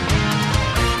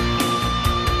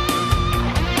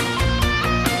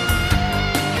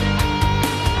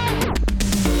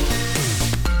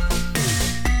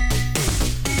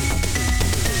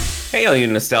Hey, all you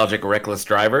nostalgic, reckless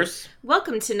drivers.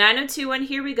 Welcome to 90210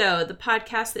 Here We Go, the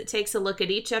podcast that takes a look at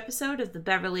each episode of the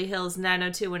Beverly Hills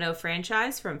 90210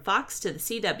 franchise from Fox to the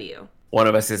CW. One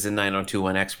of us is a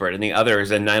 9021 expert, and the other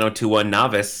is a 9021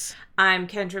 novice. I'm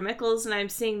Kendra Mickles, and I'm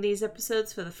seeing these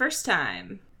episodes for the first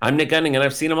time. I'm Nick Gunning, and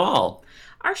I've seen them all.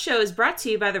 Our show is brought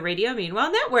to you by the Radio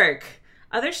Meanwhile Network.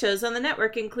 Other shows on the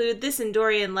network include This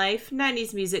Endorian Life,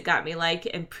 90s Music Got Me Like,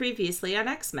 and previously on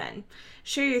X-Men.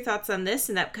 Share your thoughts on this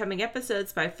and upcoming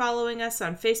episodes by following us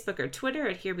on Facebook or Twitter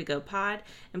at Here We Go Pod.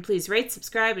 And please rate,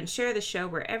 subscribe, and share the show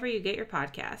wherever you get your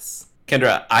podcasts.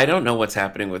 Kendra, I don't know what's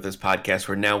happening with this podcast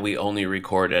where now we only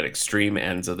record at extreme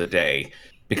ends of the day.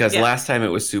 Because last time it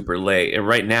was super late. And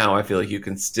right now I feel like you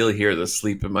can still hear the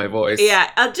sleep in my voice.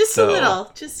 Yeah, just a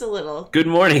little. Good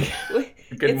morning.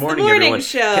 Good morning, the morning everyone.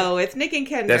 Show with Nick and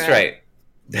Kendra. That's right.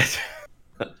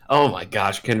 Oh my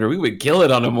gosh, Kendra, we would kill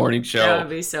it on a morning show. That would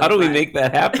be so How do fun. we make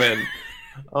that happen?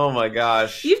 Oh my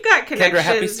gosh. You've got connections, Kendra,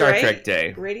 happy Star right? Trek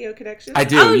Day. Radio connections? I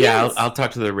do, oh, yeah. Yes. I'll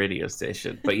talk to the radio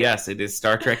station. But yes, it is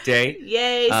Star Trek Day.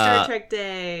 Yay, Star Trek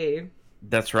Day.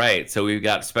 That's right. So we've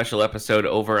got a special episode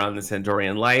over on This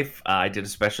Endorian Life. I did a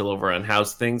special over on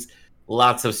House Things.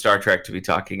 Lots of Star Trek to be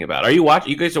talking about. Are you watching?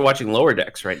 You guys are watching Lower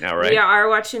Decks right now, right? We are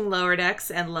watching Lower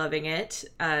Decks and loving it.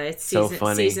 It's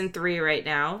season 3 right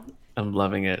now. I'm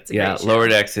loving it. It's a great show. Lower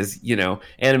Decks is,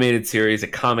 animated series, a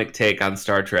comic take on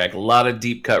Star Trek. A lot of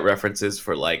deep cut references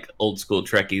for like old school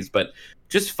Trekkies, but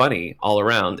just funny all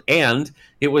around. And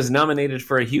it was nominated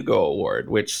for a Hugo Award,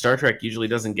 which Star Trek usually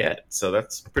doesn't get. So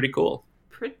that's pretty cool.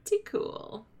 Pretty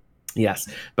cool. Yes,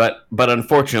 but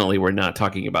unfortunately, we're not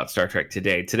talking about Star Trek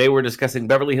today. Today, we're discussing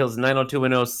Beverly Hills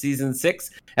 90210 Season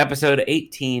 6, Episode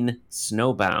 18,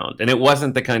 Snowbound. And it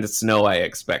wasn't the kind of snow I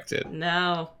expected.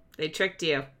 No, they tricked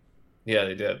you. Yeah,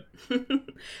 they did. All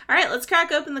right, let's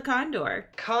crack open the Condor.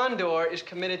 Condor is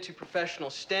committed to professional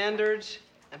standards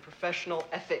and professional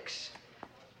ethics.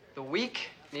 The weak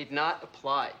need not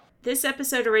apply. This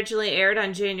episode originally aired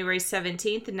on January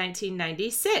 17th,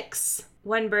 1996.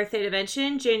 One birthday to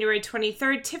mention, January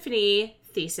 23rd, Tiffany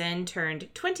Thiessen turned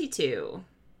 22.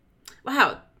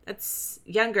 Wow, that's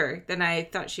younger than I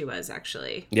thought she was,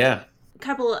 actually. Yeah. A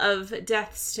couple of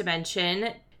deaths to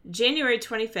mention. January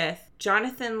 25th,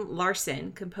 Jonathan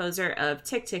Larson, composer of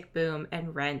Tick, Tick, Boom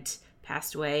and Rent,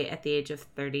 passed away at the age of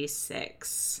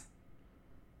 36.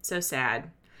 So sad.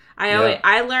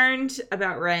 I learned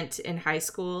about Rent in high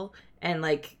school and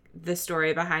like the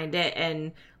story behind it,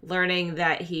 and learning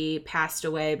that he passed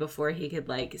away before he could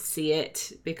like see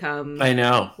it become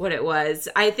what it was.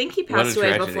 I think he passed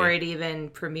away before it even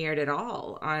premiered at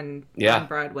all on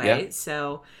Broadway. Yeah.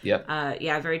 So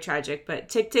very tragic. But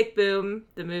Tick, Tick, Boom,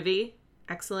 the movie,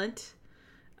 excellent.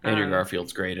 Andrew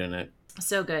Garfield's great in it.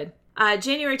 So good.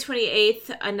 January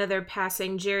 28th, another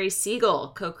passing, Jerry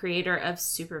Siegel, co-creator of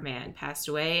Superman, passed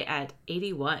away at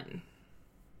 81.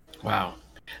 Wow.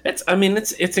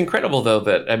 It's incredible though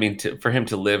that, for him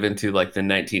to live into like the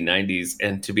 1990s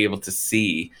and to be able to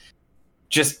see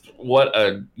just what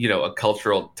a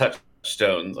cultural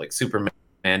touchstone like Superman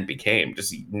became,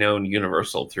 just known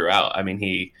universal throughout. I mean,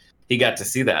 he got to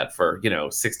see that for,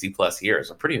 60 plus years.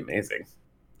 So pretty amazing.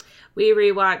 We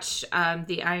rewatched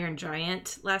The Iron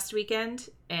Giant last weekend,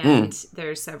 and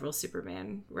there's several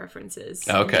Superman references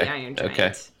in The Iron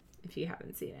Giant, if you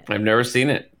haven't seen it. I've never seen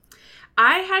it.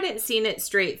 I hadn't seen it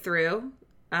straight through,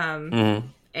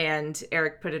 and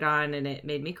Eric put it on, and it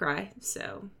made me cry,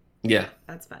 so yeah,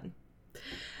 that's fun.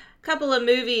 Couple of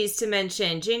movies to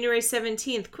mention. January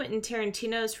 17th, Quentin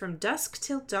Tarantino's From Dusk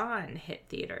Till Dawn hit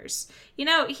theaters.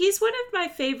 He's one of my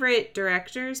favorite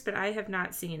directors, but I have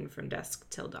not seen From Dusk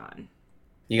Till Dawn.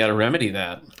 You got to remedy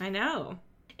that. I know.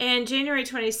 And January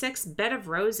 26th, Bed of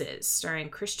Roses, starring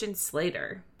Christian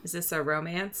Slater. Is this a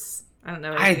romance? I don't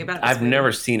know anything about this I've movie.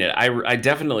 never seen it. I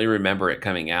definitely remember it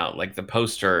coming out. Like the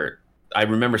poster, I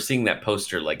remember seeing that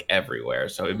poster like everywhere.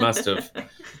 So it must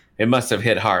have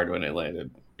hit hard when it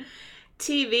landed.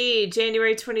 TV,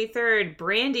 January 23rd,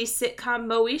 Brandy sitcom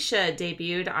Moesha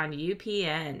debuted on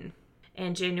UPN.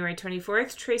 And January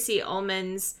 24th, Tracy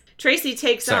Ullman's Tracy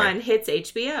Takes On hits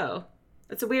HBO.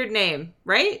 That's a weird name,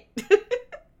 right?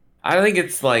 I think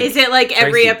it's like... Is it like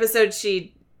every episode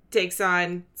she takes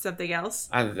on something else?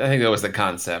 I think that was the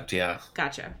concept, yeah.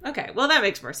 Gotcha. Okay, well that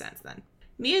makes more sense then.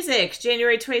 Music,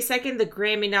 January 22nd, the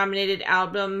Grammy-nominated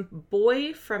album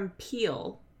Boy from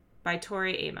Peel by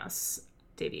Tori Amos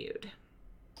debuted.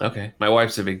 Okay. My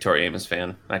wife's a big Tori Amos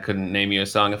fan. I couldn't name you a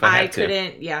song if I had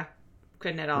to.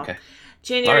 Couldn't at all. Okay.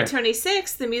 January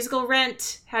 26th, the musical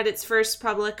Rent had its first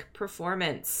public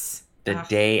performance. the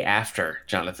day after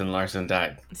Jonathan Larson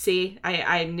died. See,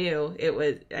 I knew it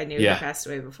was. I knew he passed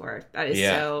away before. That is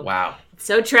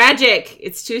so tragic.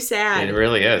 It's too sad. It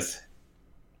really is.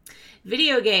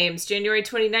 Video games. January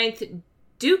 29th,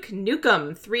 Duke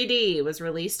Nukem 3D was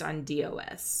released on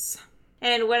DOS.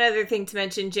 And one other thing to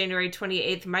mention, January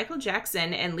 28th, Michael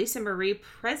Jackson and Lisa Marie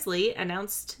Presley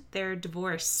announced their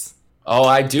divorce. Oh,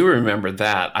 I do remember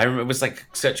that. I remember it was like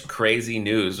such crazy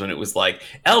news when it was like,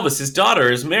 Elvis's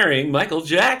daughter is marrying Michael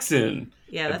Jackson.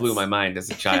 Yeah, it blew my mind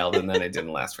as a child, and then it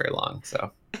didn't last very long.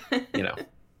 So, you know.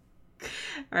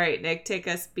 All right, Nick, take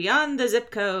us beyond the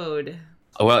zip code.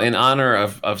 Well, in honor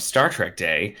of Star Trek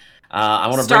Day, I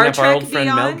want to bring up our old friend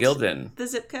Mel Gilden. The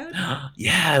zip code?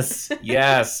 Yes.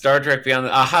 Star Trek Beyond.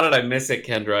 How did I miss it,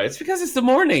 Kendra? It's because it's the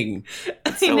morning.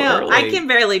 It's I know. Early. I can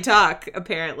barely talk,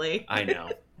 apparently. I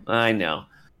know.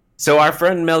 So our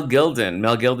friend Mel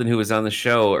Gilden, who was on the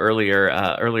show earlier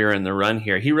in the run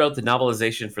here, he wrote the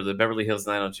novelization for the Beverly Hills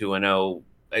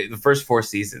 90210. The first 4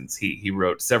 seasons, he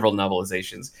wrote several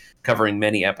novelizations covering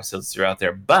many episodes throughout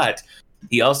there. But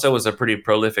he also was a pretty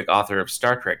prolific author of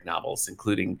Star Trek novels,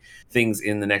 including things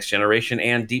in The Next Generation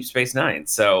and Deep Space Nine.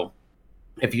 So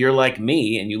if you're like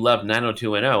me and you love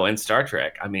 90210 and Star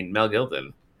Trek, I mean, Mel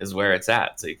Gilden is where it's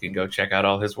at. So you can go check out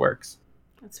all his works.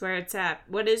 That's where it's at.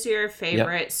 What is your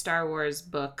favorite Star Wars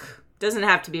book? Doesn't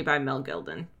have to be by Mel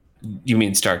Gilden. You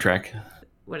mean Star Trek?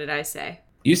 What did I say?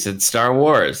 You said Star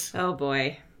Wars. Oh,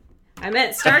 boy. I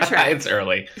meant Star Trek. It's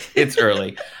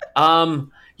early.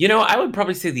 I would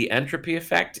probably say The Entropy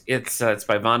Effect. It's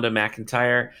by Vonda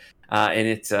McIntyre, and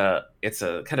it's a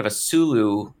kind of a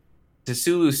Sulu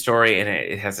story, and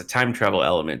it has a time travel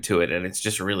element to it, and it's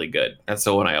just really good. That's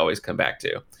the one I always come back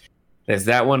to. There's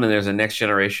that one, and there's a Next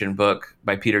Generation book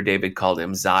by Peter David called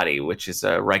Imzadi, which is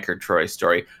a Riker Troy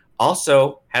story.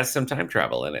 Also has some time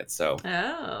travel in it. So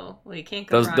you can't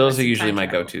go wrong. Those are usually my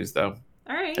go-tos, though.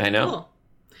 All right, I know. Cool.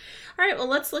 All right, well,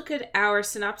 let's look at our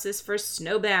synopsis for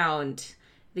Snowbound.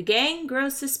 The gang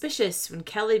grows suspicious when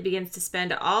Kelly begins to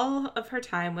spend all of her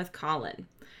time with Colin.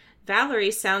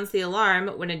 Valerie sounds the alarm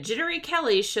when a jittery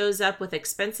Kelly shows up with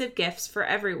expensive gifts for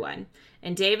everyone,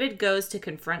 and David goes to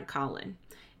confront Colin.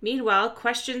 Meanwhile,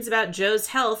 questions about Joe's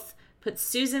health put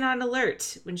Susan on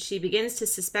alert when she begins to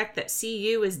suspect that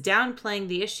CU is downplaying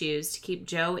the issues to keep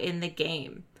Joe in the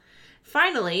game.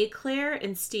 Finally, Claire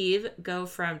and Steve go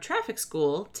from traffic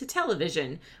school to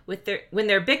television when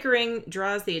their bickering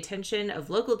draws the attention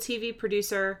of local TV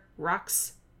producer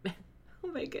Rox. Oh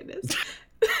my goodness.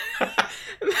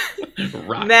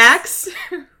 Max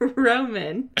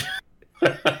Roman.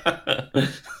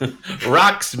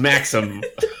 Rox Maxim.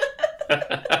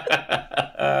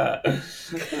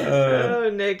 Oh,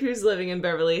 Nick, who's living in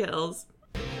Beverly Hills?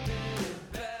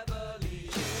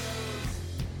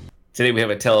 Today we have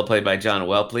a teleplay by John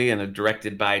Welpley and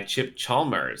directed by Chip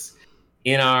Chalmers.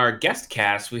 In our guest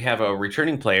cast, we have a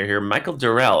returning player here, Michael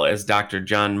Durrell, as Dr.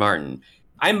 John Martin.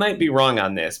 I might be wrong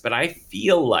on this, but I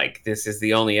feel like this is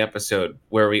the only episode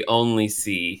where we only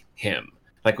see him.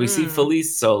 Like, we see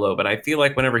Felice solo, but I feel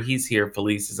like whenever he's here,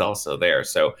 Felice is also there.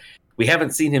 So we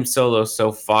haven't seen him solo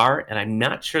so far, and I'm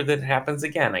not sure that it happens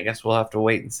again. I guess we'll have to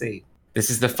wait and see. This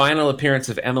is the final appearance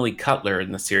of Emily Cutler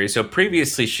in the series. So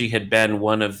previously she had been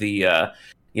one of the,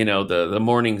 the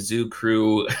morning zoo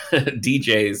crew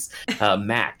DJs,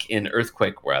 Mac in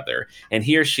Earthquake Weather. And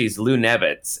here she's Lou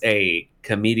Nevitz, a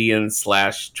comedian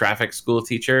 / traffic school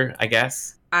teacher, I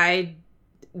guess.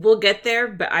 We'll get there,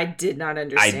 but I did not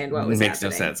understand what was happening. Makes no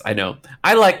sense. I know.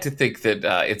 I like to think that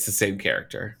it's the same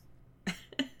character.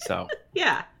 So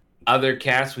yeah. Other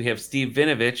cast, we have Steve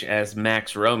Vinovich as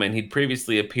Max Roman. He'd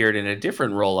previously appeared in a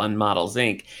different role on Models,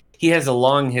 Inc. He has a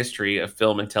long history of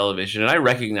film and television, and I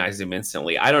recognized him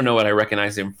instantly. I don't know what I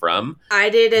recognize him from.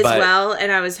 I did as well,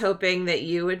 and I was hoping that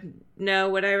you would know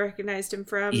what I recognized him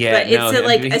from. Yeah, but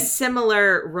it's a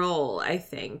similar role, I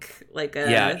think.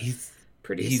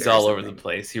 He's all over the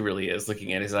place. He really is.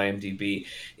 Looking at his IMDb,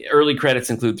 early credits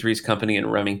include Three's Company and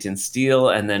Remington Steele,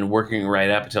 and then working right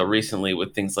up until recently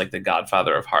with things like The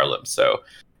Godfather of Harlem. So,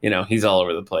 he's all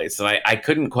over the place. And I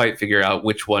couldn't quite figure out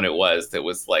which one it was that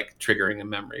was like triggering a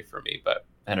memory for me, but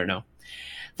I don't know.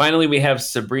 Finally, we have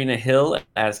Sabrina Hill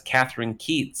as Catherine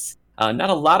Keats. Not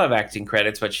a lot of acting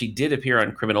credits, but she did appear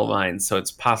on Criminal Minds, so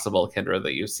it's possible, Kendra,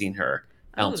 that you've seen her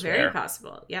elsewhere. Very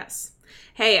possible, yes.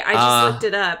 Hey, I just looked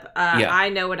it up. I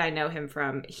know what I know him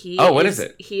from. What is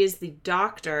it? He is the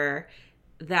doctor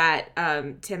that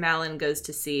Tim Allen goes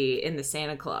to see in The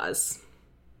Santa Claus.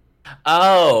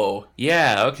 Oh,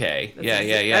 yeah, okay.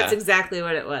 Yeah. That's exactly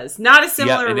what it was. Not a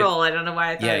similar role. I don't know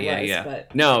why I thought it was.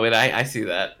 But... No, but I see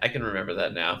that. I can remember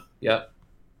that now. Yep.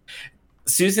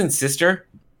 Susan's sister,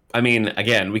 I mean,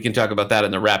 again, we can talk about that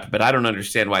in the rep, but I don't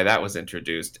understand why that was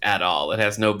introduced at all. It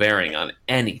has no bearing on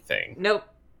anything. Nope,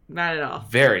 not at all.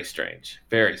 Very strange.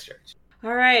 Very strange.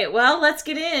 All right, well, let's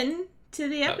get in to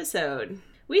the episode.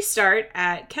 We start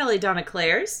at Kelly Donna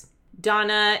Claire's.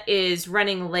 Donna is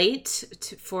running late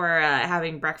for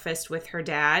having breakfast with her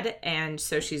dad, and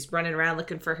so she's running around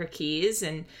looking for her keys,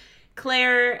 and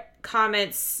Claire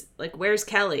comments, like, where's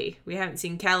Kelly? We haven't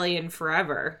seen Kelly in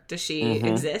forever. Does she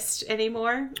exist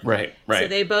anymore? Right. So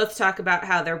they both talk about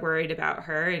how they're worried about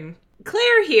her, and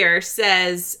Claire here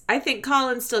says, I think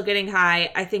Colin's still getting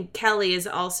high. I think Kelly is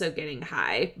also getting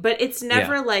high. But it's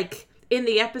never like, in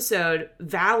the episode,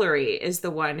 Valerie is the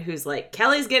one who's like,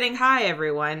 Kelly's getting high,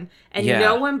 everyone. And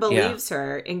no one believes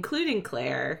her, including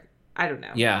Claire. I don't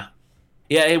know. Yeah,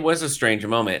 it was a strange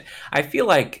moment. I feel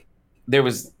like there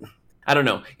was, I don't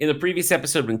know, in the previous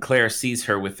episode when Claire sees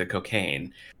her with the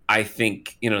cocaine, I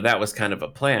think, that was kind of a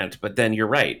plant. But then you're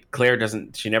right. Claire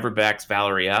she never backs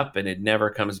Valerie up, and it never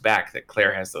comes back that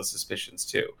Claire has those suspicions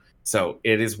too. So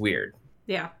it is weird.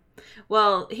 Yeah.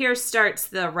 Well, here starts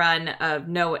the run of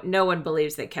no one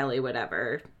believes that Kelly would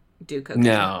ever do cocaine.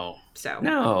 No. So.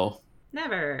 No.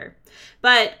 Never.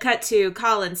 But cut to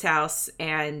Colin's house,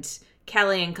 and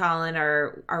Kelly and Colin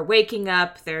are waking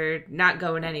up. They're not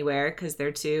going anywhere because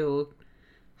they're too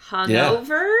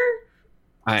hungover.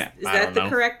 Is that the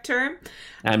correct term?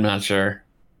 I'm not sure.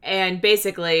 And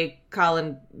basically,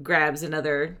 Colin grabs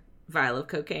another vial of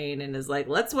cocaine and is like,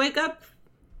 let's wake up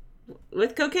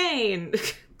with cocaine.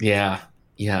 Yeah.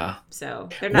 So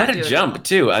they're not. What a jump,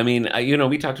 too. I mean,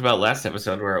 we talked about last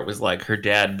episode where it was like her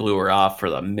dad blew her off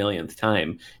for the millionth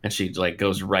time, and she like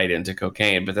goes right into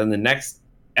cocaine. But then the next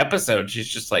episode, she's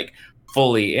just like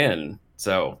fully in.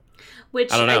 So,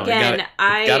 which I don't know.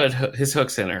 Again, his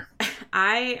hooks in her.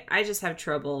 I just have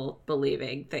trouble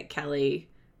believing that Kelly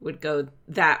would go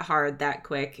that hard, that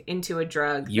quick into a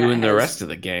drug. You and the rest of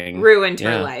the gang ruined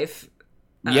her life.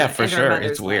 For sure.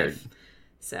 It's weird.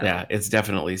 So yeah, it's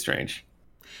definitely strange.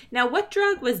 Now, what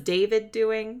drug was David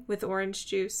doing with orange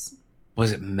juice?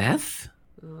 Was it meth?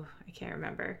 Ooh, I can't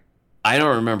remember. I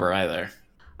don't remember either.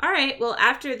 All right. Well,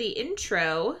 after the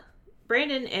intro,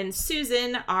 Brandon and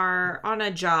Susan are on a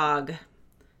jog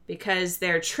because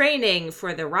they're training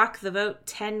for the Rock the Vote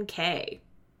 10K.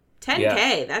 10K,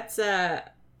 yeah. That's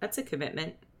a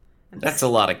commitment. That's a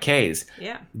lot of Ks.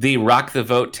 Yeah. The Rock the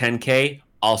Vote 10K,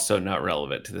 also not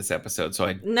relevant to this episode. So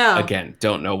again,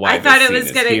 don't know why. I thought it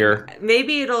was gonna.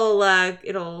 Maybe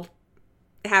it'll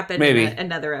happen in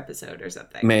another episode or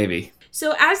something. Maybe.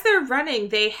 So as they're running,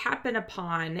 they happen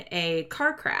upon a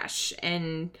car crash,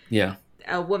 and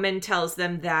a woman tells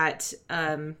them that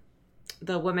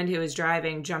the woman who was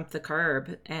driving jumped the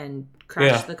curb and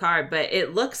crashed the car. But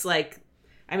it looks like,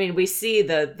 I mean, we see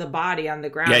the body on the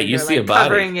ground. Yeah, you see a body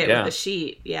covering it with a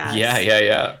sheet. Yeah.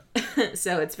 Yeah.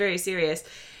 So it's very serious.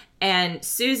 And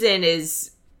Susan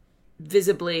is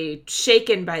visibly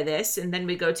shaken by this. And then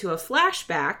we go to a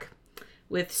flashback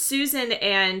with Susan,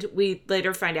 and we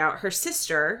later find out her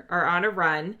sister are on a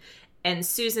run. And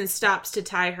Susan stops to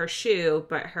tie her shoe,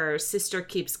 but her sister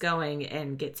keeps going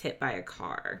and gets hit by a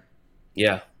car.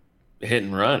 Yeah. Hit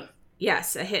and run.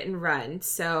 Yes, a hit and run.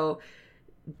 So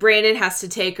Brandon has to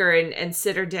take her and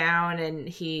sit her down,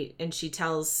 and she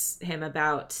tells him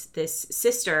about this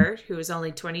sister who was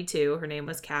only 22. Her name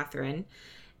was Catherine,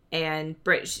 and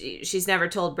she's never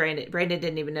told Brandon. Brandon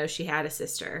didn't even know she had a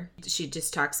sister. She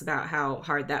just talks about how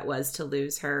hard that was to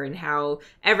lose her, and how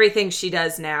everything she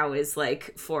does now is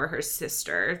like for her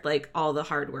sister. Like all the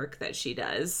hard work that she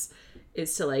does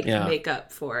is to make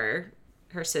up for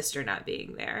her sister not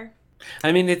being there.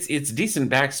 I mean, it's decent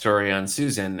backstory on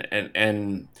Susan,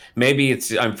 and maybe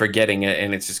I'm forgetting it,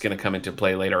 and it's just going to come into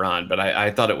play later on. But I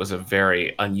thought it was a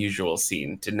very unusual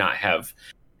scene to not have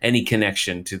any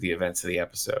connection to the events of the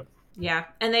episode. Yeah,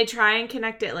 and they try and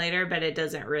connect it later, but it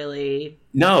doesn't really.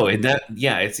 No,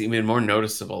 it's even more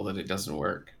noticeable that it doesn't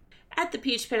work. At the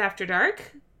Peach Pit after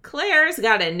dark, Claire's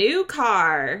got a new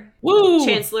car. Woo!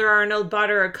 Chancellor Arnold bought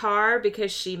her a car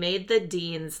because she made the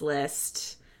Dean's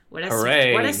List.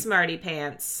 Hooray. What a smarty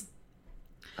pants.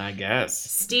 I guess.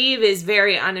 Steve is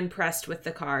very unimpressed with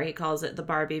the car. He calls it the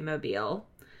Barbie Mobile.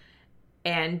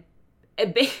 And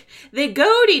they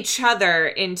goad each other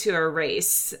into a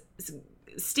race.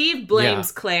 Steve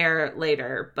blames Claire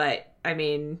later, but I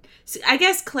mean, I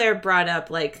guess Claire brought up,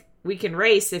 like, we can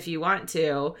race if you want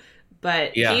to,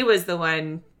 but he was the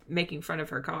one making fun of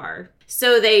her car.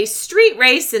 So they street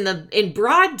race in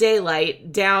broad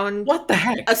daylight down what the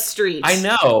heck? A street. I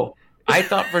know. I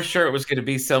thought for sure it was going to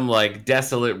be some like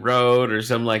desolate road or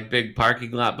some like big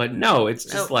parking lot, but no, it's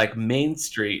just like Main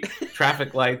Street,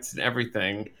 traffic lights and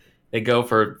everything. They go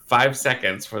for 5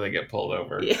 seconds before they get pulled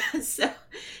over. Yeah,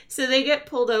 so they get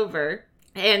pulled over,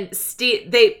 and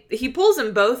he pulls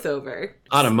them both over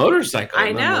On a motorcycle,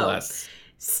 I know. nonetheless.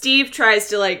 Steve tries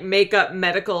to like make up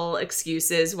medical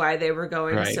excuses why they were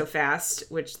going Right. so fast,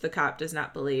 which the cop does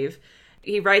not believe.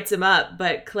 He writes him up,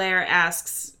 but Claire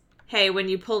asks, "Hey, when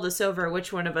you pulled us over,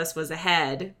 which one of us was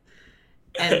ahead?"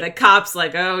 And the cop's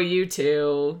like, "Oh, you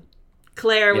two.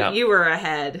 Claire, Yeah. you were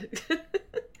ahead."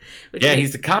 Which Yeah, makes-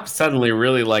 he's the cop suddenly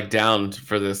really like down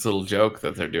for this little joke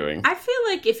that they're doing. I feel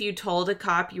like if you told a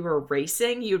cop you were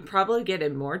racing, you'd probably get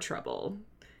in more trouble.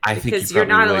 I think because you you're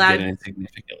probably not would allowed- get in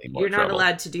significantly more You're not trouble.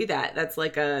 allowed to do that. That's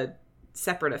like a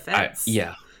separate offense.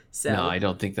 Yeah. So No, I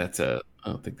don't think that's a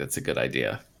good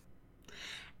idea.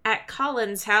 at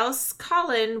Colin's house,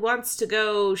 Colin wants to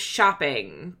go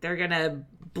shopping. They're gonna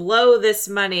blow this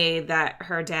money that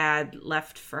her dad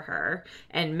left for her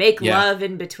and make Yeah. love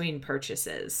in between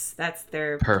purchases. That's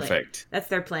their Perfect. That's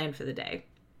their plan for the day.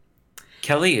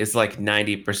 Kelly is like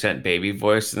 90% baby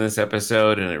voice in this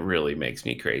episode, and it really makes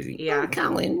me crazy. Yeah.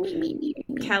 Colin.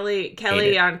 Kelly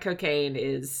it. on cocaine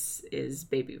is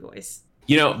baby voice.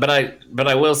 You know, but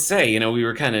I will say, you know, we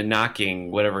were kind of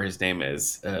knocking whatever his name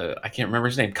is. I can't remember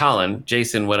his name. Colin,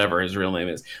 Jason, whatever his real name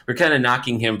is. We're kind of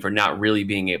knocking him for not really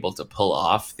being able to pull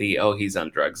off the, oh, he's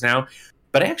on drugs now.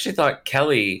 But I actually thought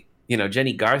Kelly, you know,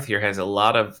 Jenny Garth here has a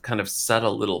lot of kind of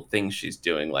subtle little things she's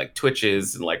doing, like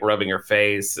twitches and like rubbing her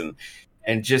face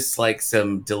and just like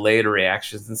some delayed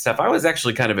reactions and stuff. I was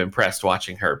actually kind of impressed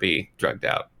watching her be drugged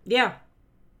out. Yeah.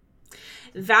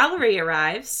 Valerie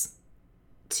arrives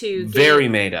to Very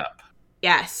made up.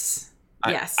 Yes.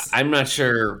 Yes. I'm not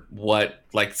sure what,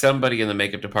 like, somebody in the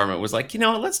makeup department was like, you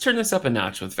know what, let's turn this up a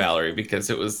notch with Valerie because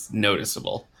it was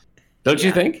noticeable. Don't you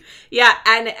Yeah. think? Yeah,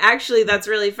 and actually that's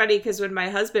really funny because when my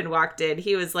husband walked in,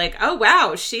 he was like, "Oh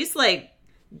wow, she's like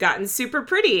gotten super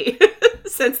pretty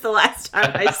since the last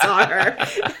time I saw her."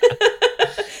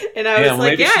 And I was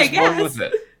like, maybe "Yeah, I she's born guess." with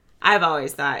it. I've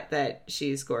always thought that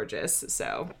she's gorgeous,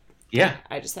 so Yeah,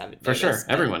 I just haven't for sure. noticed,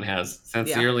 but- Everyone has since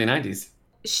Yeah. the early 90s.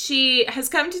 She has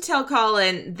come to tell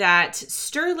Colin that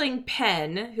Sterling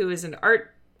Penn, who is an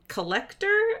art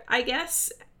collector, I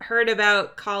guess, heard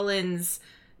about Colin's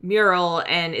mural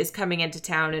and is coming into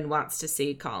town and wants to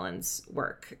see Colin's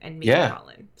work and meet Yeah.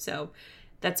 Colin. So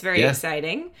that's very Yeah.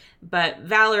 exciting. But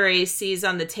Valerie sees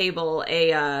on the table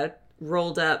a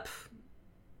rolled up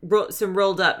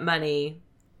money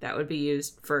that would be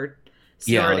used for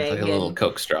Yeah, snorting. like a little and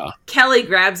Coke straw. Kelly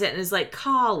grabs it and is like,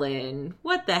 "Colin,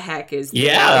 what the heck is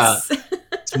Yeah. this?"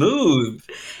 Smooth.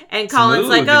 And Colin's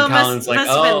like, Smooth, "Oh, and Colin's like, must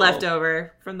have been "Oh." left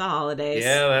over from the holidays."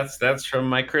 Yeah, that's from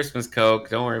my Christmas Coke.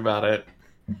 Don't worry about it.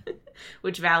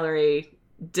 Which Valerie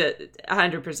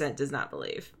 100% does not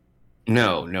believe.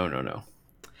 No.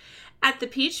 At the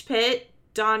Peach Pit,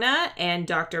 Donna and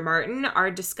Dr. Martin are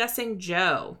discussing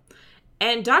Joe.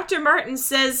 And Dr. Martin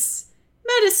says,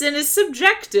 medicine is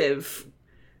subjective.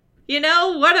 You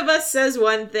know, one of us says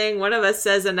one thing, one of us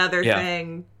says another Yeah.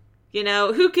 thing. You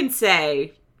know, who can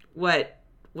say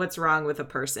what's wrong with a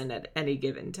person at any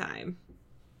given time?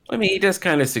 I mean, he does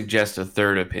kind of suggest a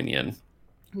third opinion.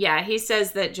 Yeah, he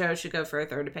says that Joe should go for a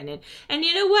third opinion. And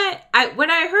you know what? When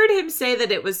I heard him say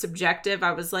that it was subjective,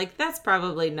 I was like, that's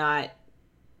probably not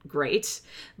great.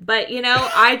 But you know,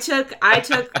 I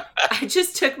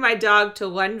just took my dog to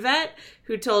one vet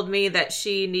who told me that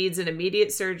she needs an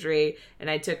immediate surgery, and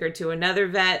I took her to another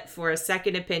vet for a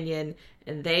second opinion,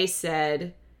 and they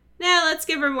said, "Nah, let's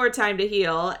give her more time to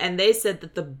heal." And they said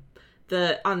that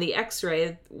the on the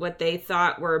x-ray, what they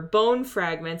thought were bone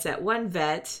fragments at one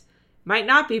vet might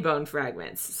not be bone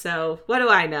fragments. So what do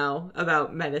I know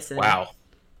about medicine? Wow.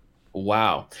 A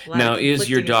lot Now, of is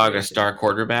your conflicting dog a information. star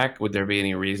quarterback? Would there be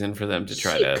any reason for them to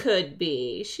try She to... could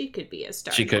be. She could be a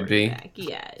star. She could be? quarterback,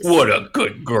 yes. What a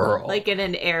good girl. Like in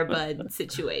an Air Bud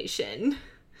situation.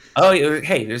 Oh,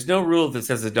 hey, there's no rule that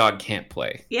says a dog can't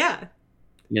play. Yeah.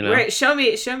 You know? Right. Show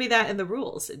me that in the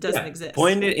rules. It doesn't Yeah, exist.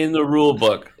 Point it in the rule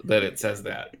book that it says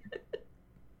that.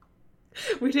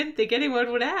 We didn't think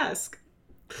anyone would ask.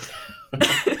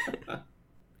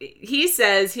 He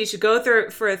says he should go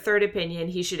for a third opinion.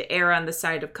 He should err on the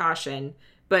side of caution.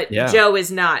 But Yeah. Joe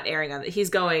is not erring on it.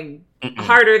 He's going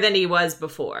harder than he was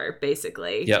before,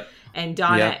 basically. Yep. And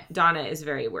Donna is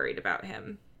very worried about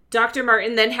him. Dr.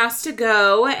 Martin then has to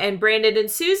go, and Brandon and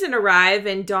Susan arrive,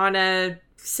 and Donna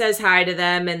says hi to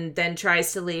them and then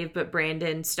tries to leave, but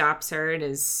Brandon stops her and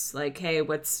is like, "Hey,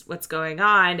 what's going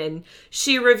on?" And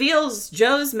she reveals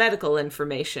Joe's medical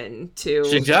information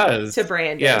She does. to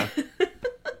Brandon. Yeah.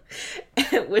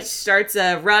 Which starts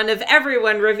a run of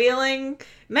everyone revealing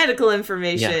medical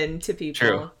information to people.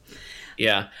 True.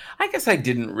 Yeah. I guess I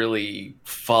didn't really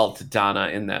fault Donna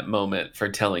in that moment for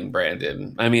telling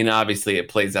Brandon. I mean, obviously it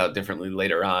plays out differently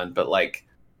later on, but like,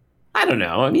 I don't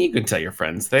know. I mean, you can tell your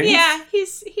friends things. Yeah,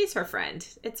 he's her friend.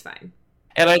 It's fine.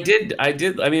 And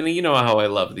I mean, you know how I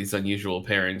love these unusual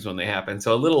pairings when they happen.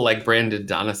 So a little like Brandon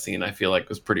Donna scene, I feel like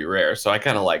was pretty rare. So I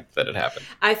kind of liked that it happened.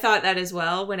 I thought that as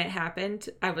well when it happened.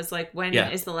 I was like, when Yeah.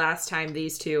 is the last time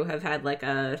these two have had like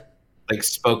a Like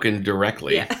spoken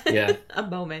directly. Yeah. a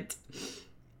moment?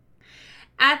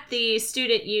 At the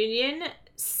student union,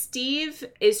 Steve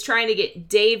is trying to get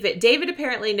David. David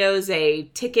apparently knows a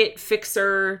ticket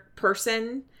fixer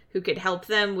person who could help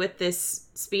them with this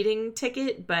speeding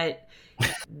ticket, but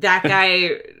that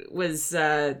guy was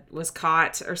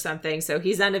caught or something, so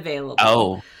he's unavailable.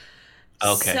 Oh,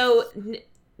 okay. So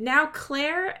now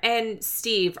Claire and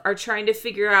Steve are trying to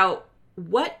figure out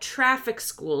what traffic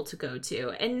school to go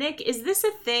to. And Nick, is this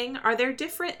a thing? Are there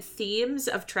different themes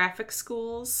of traffic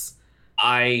schools?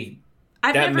 I've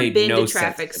that never made been no to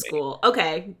traffic sense to me. school.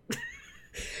 Okay.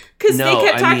 Because No, they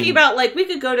kept I talking mean- about, like, we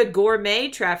could go to gourmet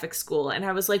traffic school. And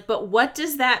I was like, but what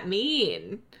does that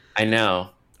mean? I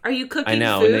know. Are you cooking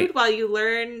know, food and they- while you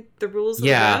learn the rules of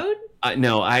Yeah. the road?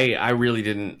 No, I really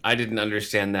didn't. I didn't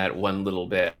understand that one little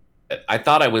bit. I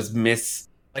thought I was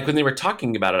like when they were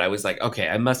talking about it, I was like, okay,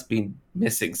 I must be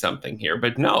missing something here.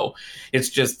 But no, it's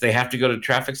just they have to go to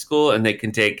traffic school and they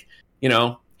can take,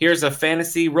 here's a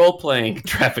fantasy role playing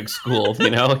traffic school.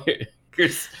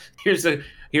 Here's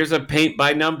a paint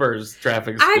by numbers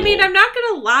traffic school. I mean, I'm not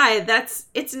gonna lie.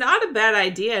 It's not a bad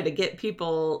idea to get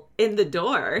people in the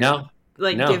door. No.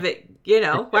 Give it.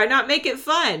 Why not make it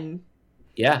fun?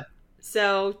 Yeah.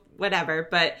 So whatever.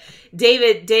 But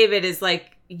David is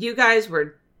like, you guys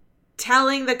were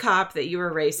telling the cop that you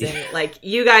were racing. Like,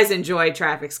 you guys enjoy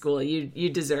traffic school. You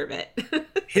deserve it.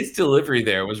 His delivery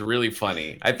there was really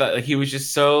funny. I thought he was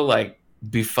just so like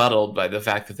befuddled by the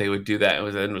fact that they would do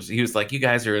that. He was like, "You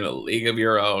guys are in a league of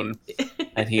your own,"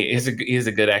 and he is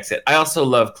a good accent. I also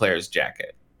love Claire's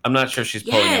jacket. I'm not sure she's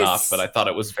pulling it off, but I thought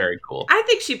it was very cool. I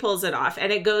think she pulls it off,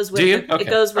 and it goes with Okay. it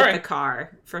goes with All the right.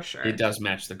 car for sure. It does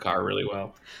match the car really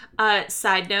well.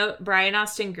 Side note: Brian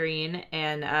Austin Green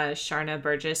and Sharna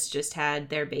Burgess just had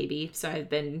their baby, so I've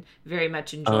been very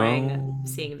much enjoying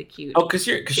seeing the cute. Oh, because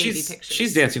baby she's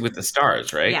pictures. Dancing with the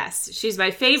Stars, right? Yes, she's my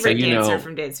favorite So dancer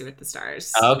from Dancing with the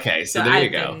Stars. Okay, so there I've you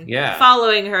go. been Yeah.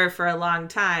 following her for a long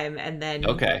time, and then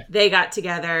they got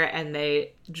together and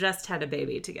they just had a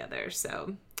baby together.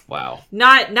 So wow,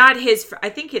 not his. I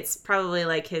think it's probably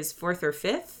like his 4th or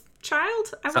 5th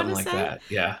child. I want to say something like that.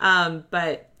 Yeah.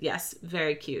 But yes,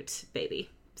 very cute baby.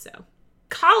 So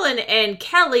Colin and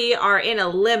Kelly are in a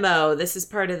limo. This is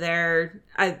part of their.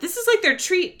 This is like their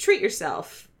treat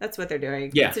yourself. That's what they're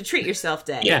doing. Yeah. It's a treat yourself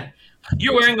day. Yeah.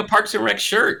 You're wearing a Parks and Rec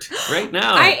shirt right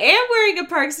now. I am wearing a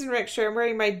Parks and Rec shirt. I'm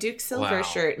wearing my Duke Silver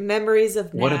shirt. Memories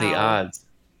of Now. What are the odds?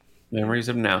 Memories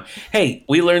of Now. Hey,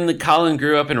 we learned that Colin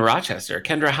grew up in Rochester.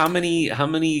 Kendra, how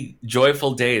many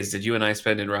joyful days did you and I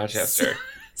spend in Rochester?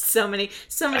 So many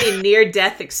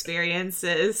near-death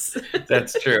experiences.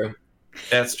 That's true.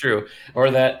 That's true.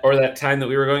 Or that time that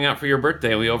we were going out for your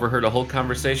birthday and we overheard a whole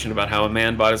conversation about how a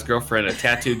man bought his girlfriend a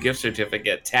tattoo gift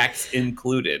certificate, tax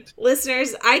included.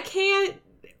 Listeners, I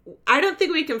don't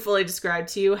think we can fully describe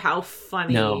to you how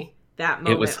funny that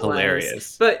moment was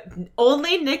hilarious. But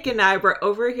only Nick and I were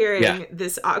overhearing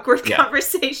this awkward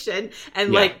conversation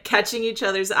and like catching each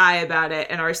other's eye about it,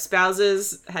 and our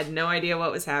spouses had no idea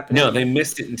what was happening. No, they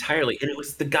missed it entirely. And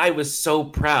the guy was so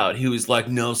proud. He was like,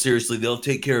 "No, seriously, they'll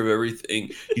take care of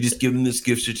everything. You just give them this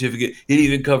gift certificate. It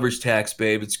even covers tax,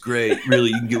 babe. It's great. Really,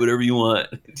 you can get whatever you want."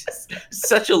 Just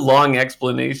such a long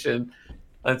explanation.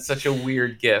 That's such a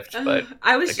weird gift, but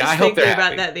I was just thinking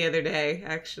about that the other day,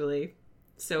 actually.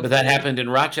 But that happened in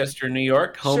Rochester, New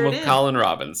York, home of Colin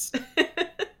Robbins.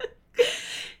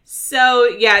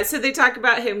 So they talk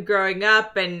about him growing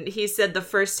up, and he said the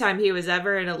first time he was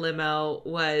ever in a limo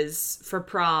was for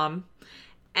prom.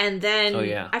 And then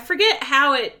I forget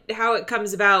how it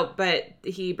comes about, but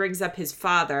he brings up his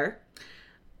father.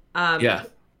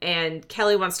 And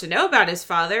Kelly wants to know about his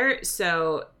father,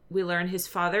 so we learn his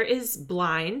father is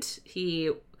blind.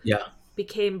 He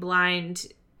became blind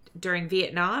during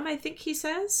Vietnam, I think he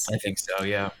says. I think so,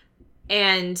 yeah.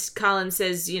 And Colin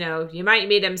says, you might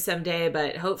meet him someday,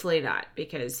 but hopefully not,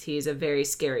 because he's a very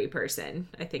scary person,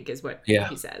 I think is what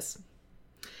he says.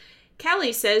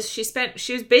 Kelly says she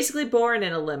was basically born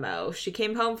in a limo. She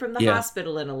came home from the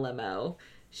hospital in a limo.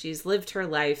 She's lived her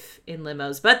life in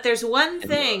limos. But there's one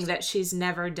thing that she's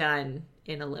never done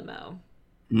in a limo.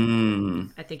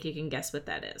 I think you can guess what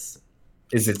that is.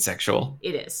 Is it sexual?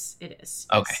 It is.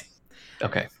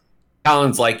 Okay.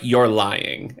 Colin's like, you're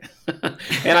lying.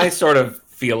 And I sort of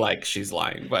feel like she's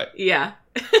lying, but Yeah.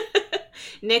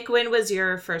 Nick, when was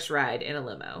your first ride in a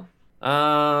limo?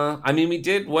 I mean, we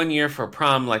did one year for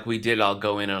prom, like we did all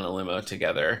go in on a limo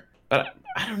together. But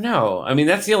I don't know. I mean,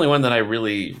 that's the only one that I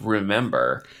really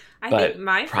remember. I But think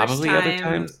my probably first other time.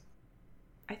 times.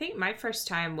 I think my first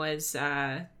time was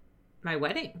my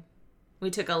wedding. We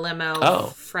took a limo Oh.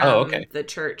 from Oh, okay. the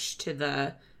church to the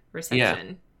Yeah.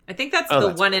 reception. I think that's Oh, the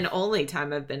that's one and only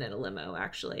time I've been in a limo.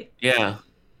 Actually, Yeah.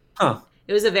 Huh.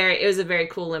 it was a very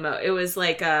cool limo. It was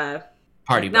like a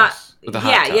Party not bus with a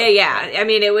hot tub. yeah. I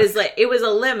mean, it was a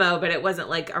limo, but it wasn't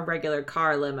like a regular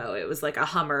car limo. It was like a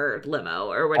Hummer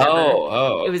limo or whatever.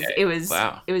 Oh, okay. It was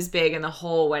Wow. it was big, and the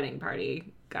whole wedding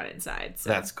party got inside. So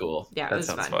That's cool. Yeah, it that was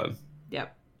sounds fun. fun.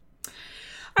 Yep.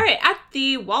 All right, at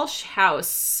the Walsh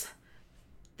house,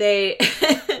 they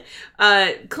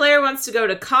Claire wants to go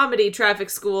to comedy traffic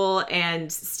school,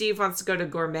 and Steve wants to go to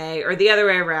gourmet, or the other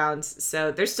way around.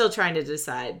 So they're still trying to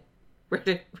decide where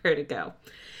to go.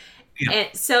 Yeah. And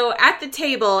so at the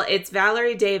table, it's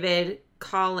Valerie, David,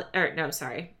 Colin. Or no,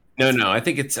 sorry, No. I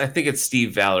think it's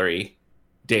Steve, Valerie,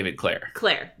 David, Claire.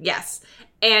 Claire. Yes,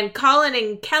 and Colin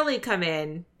and Kelly come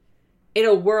in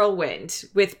a whirlwind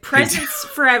with presents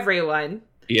for everyone.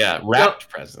 Yeah, wrapped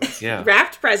presents. Yeah.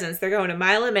 Wrapped presents. They're going a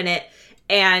mile a minute,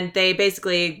 and they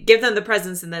basically give them the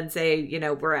presents and then say,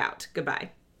 we're out.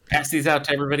 Goodbye. Pass these out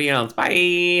to everybody else.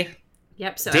 Bye.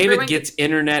 Yep. So David everyone gets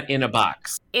internet in a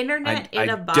box. internet in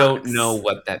a box. I don't know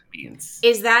what that means.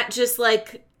 Is that just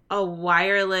like a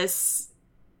wireless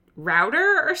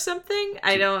router or something?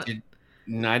 I don't.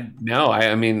 No,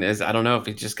 I mean, I don't know if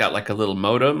he just got like a little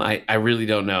modem. I really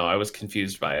don't know. I was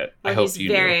confused by it. Well, I hope he's you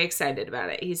very knew. excited about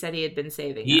it. He said he had been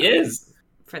saving. He up is.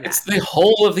 for It's that. the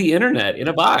whole of the internet in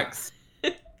a box.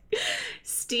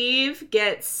 Steve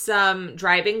gets some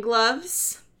driving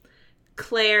gloves.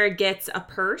 Claire gets a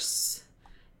purse.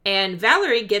 And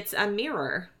Valerie gets a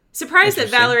mirror. Surprised that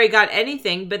Interesting. Valerie got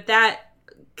anything, but that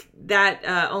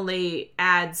only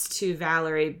adds to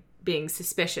Valerie being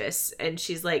suspicious. And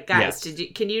she's like, guys,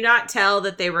 Yes. can you not tell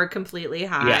that they were completely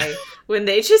high Yeah. when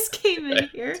they just came in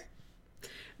here?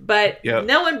 But Yep.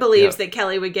 no one believes Yep. that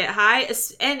Kelly would get high.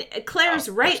 And Claire's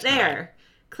Oh, right of course there.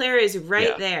 Claire is right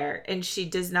Yeah. there, and she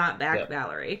does not back Yep.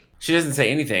 Valerie. She doesn't say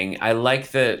anything. I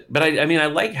like that, but I mean, I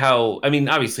like how. I mean,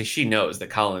 obviously, she knows that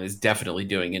Colin is definitely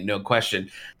doing it, no question.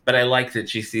 But I like that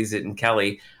she sees it in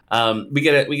Kelly. We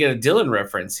get a Dylan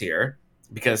reference here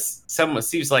because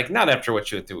Steve's like, not after what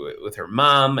she went through with her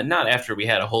mom, and not after we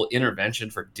had a whole intervention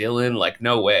for Dylan. Like,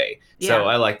 no way. So Yeah.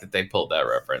 I like that they pulled that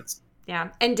reference. Yeah.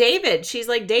 And David, she's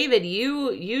like, David,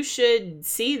 you should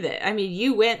see that. I mean,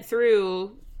 you went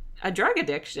through a drug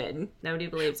addiction. Nobody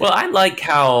believes Well, it. I like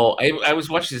how I was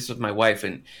watching this with my wife,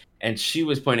 and she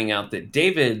was pointing out that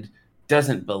David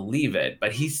doesn't believe it,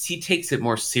 but he takes it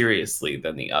more seriously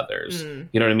than the others. Mm.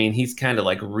 You know what I mean? He's kind of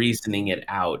like reasoning it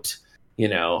out,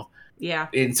 Yeah.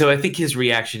 And so I think his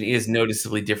reaction is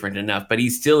noticeably different enough, but he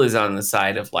still is on the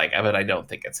side of like, but I don't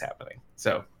think it's happening.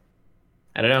 So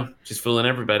I don't know, just fooling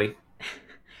everybody.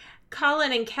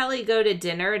 Colin and Kelly go to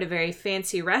dinner at a very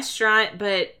fancy restaurant,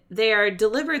 but they are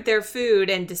delivered their food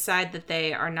and decide that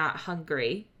they are not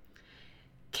hungry.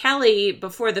 Kelly,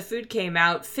 before the food came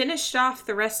out, finished off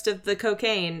the rest of the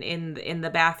cocaine in the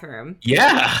bathroom.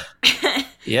 Yeah.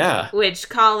 Yeah. Which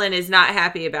Colin is not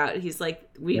happy about. He's like,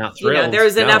 Not thrilled, there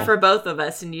was enough no. for both of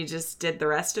us, and you just did the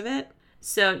rest of it.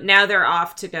 So now they're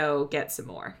off to go get some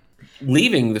more.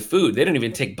 Leaving the food. They don't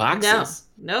even take boxes.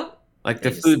 Nope. Like They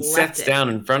the just food left sets it. down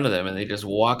in front of them and they just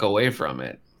walk away from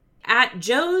it. At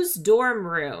Joe's dorm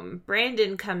room,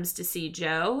 Brandon comes to see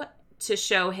Joe to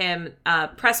show him a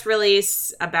press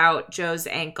release about Joe's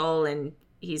ankle, and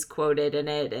he's quoted in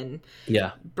it. And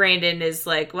Yeah. Brandon is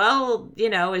like, well,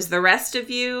 is the rest of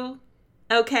you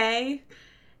okay?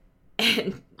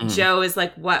 And Joe is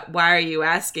like, what? Why are you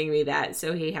asking me that?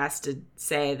 So he has to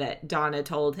say that Donna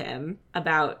told him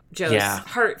about Joe's Yeah.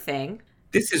 heart thing.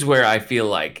 This is where I feel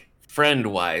like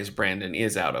friend-wise, Brandon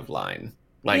is out of line.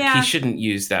 Like, Yeah. he shouldn't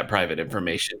use that private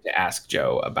information to ask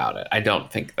Joe about it. I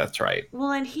don't think that's right.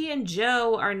 Well, and he and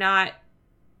Joe are not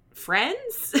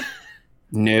friends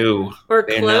No, or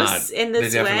they're close not. in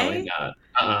this they're way. definitely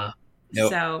not. Nope.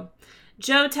 So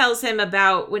Joe tells him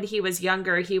about when he was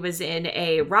younger, he was in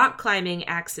a rock climbing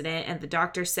accident, and the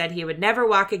doctor said he would never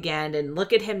walk again. And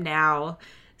look at him now.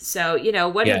 So,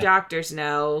 what Yeah. do doctors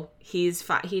know? He's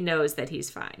fine. He knows that he's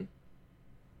fine.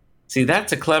 See,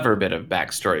 that's a clever bit of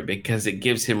backstory because it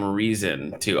gives him a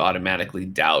reason to automatically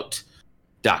doubt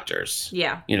doctors.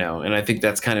 Yeah. And I think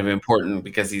that's kind of important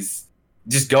because he's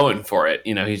just going for it.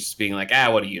 He's just being like,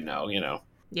 what do you know?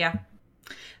 Yeah.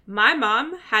 My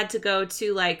mom had to go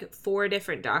to like 4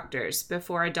 different doctors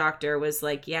before a doctor was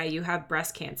like, yeah, you have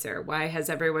breast cancer. Why has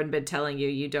everyone been telling you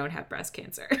you don't have breast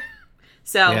cancer?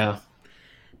 So Yeah.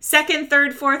 second,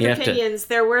 third, fourth You have to- opinions,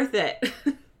 they're worth it.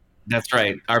 That's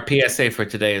right. Our PSA for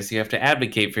today is you have to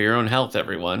advocate for your own health,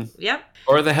 everyone. Yep.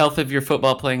 Or the health of your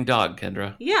football playing dog,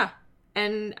 Kendra. Yeah.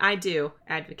 And I do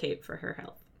advocate for her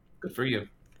health. Good for you.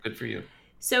 Good for you.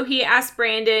 So he asked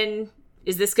Brandon,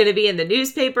 is this going to be in the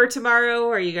newspaper tomorrow?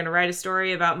 Are you going to write a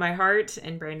story about my heart?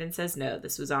 And Brandon says, no,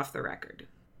 this was off the record.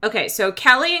 Okay, so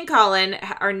Kelly and Colin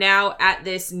are now at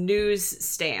this news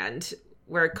stand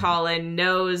where Colin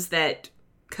knows that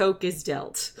Coke is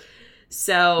dealt.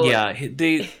 So yeah,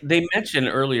 they mentioned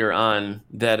earlier on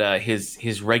that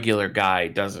his regular guy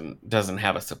doesn't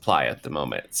have a supply at the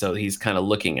moment, so he's kind of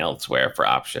looking elsewhere for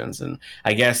options. And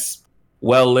I guess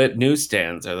well-lit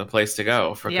newsstands are the place to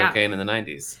go for cocaine in the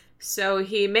 90s. So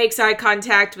he makes eye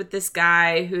contact with this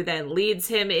guy who then leads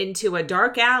him into a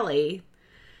dark alley.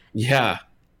 Yeah.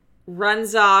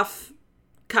 Runs off,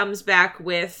 comes back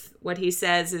with what he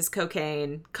says is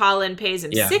cocaine. Colin pays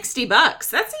him $60.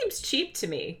 That seems cheap to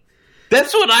me.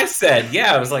 That's what I said.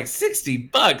 Yeah, it was like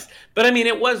 $60. But I mean,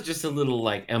 it was just a little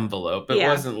like envelope. It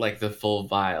wasn't like the full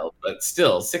vial, but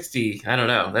still 60, I don't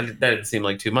know. That didn't seem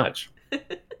like too much.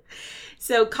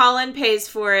 So Colin pays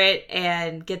for it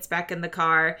and gets back in the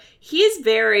car. He's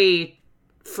very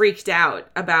freaked out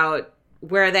about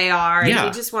where they are, and he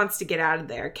just wants to get out of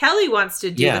there. Kelly wants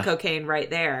to do the cocaine right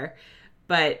there,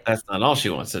 but that's not all she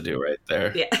wants to do right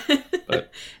there. Yeah.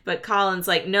 But Colin's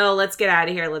like, no, let's get out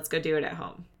of here. Let's go do it at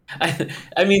home.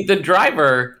 I mean, the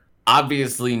driver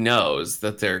obviously knows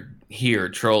that they're here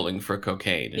trolling for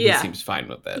cocaine, and he seems fine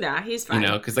with it. Yeah, he's fine. You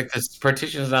know, because like this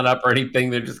partition's not up or anything.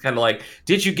 They're just kind of like,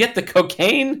 did you get the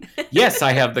cocaine? Yes,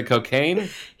 I have the cocaine.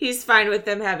 He's fine with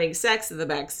them having sex in the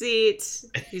back seat.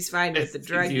 He's fine with the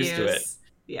drug use. He's used to it.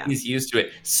 Yeah. He's used to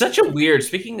it. Such a weird,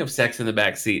 speaking of sex in the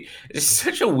back seat, it's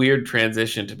such a weird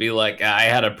transition to be like, I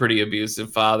had a pretty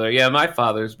abusive father. Yeah, my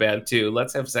father's bad too.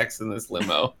 Let's have sex in this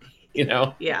limo. You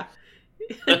know? Yeah.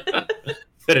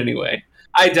 But anyway,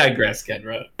 I digress,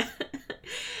 Kendra.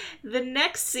 The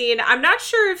next scene, I'm not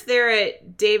sure if they're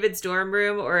at David's dorm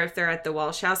room or if they're at the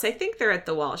Walsh house. I think they're at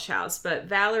the Walsh house, but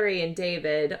Valerie and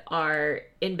David are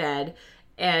in bed,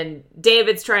 and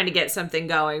David's trying to get something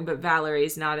going, but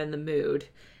Valerie's not in the mood.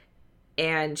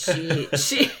 And she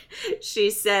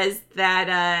says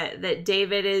that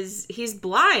David he's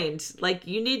blind. Like,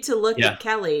 you need to look at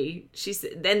Kelly.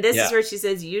 And this is where she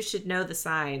says you should know the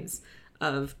signs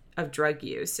of drug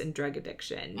use and drug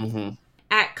addiction. Mm-hmm.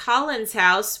 At Colin's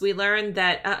house, we learned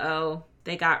that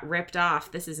they got ripped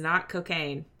off. This is not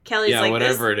cocaine. Kelly's like,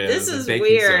 whatever it is. This is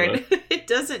weird. It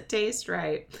doesn't taste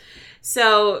right.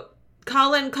 So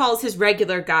Colin calls his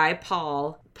regular guy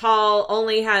Paul. Paul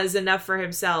only has enough for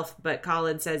himself, but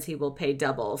Colin says he will pay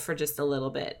double for just a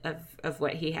little bit of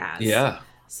what he has. Yeah.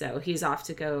 So he's off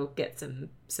to go get some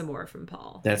more from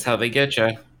Paul. That's how they get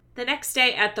you. The next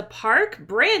day at the park,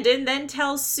 Brandon then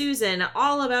tells Susan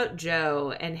all about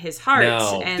Joe and his heart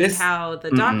how the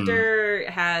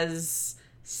doctor has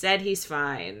said he's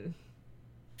fine.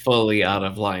 Fully out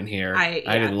of line here. I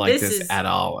didn't like this at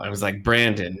all. I was like,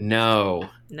 Brandon, no.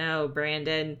 No,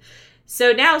 Brandon.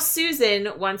 So now Susan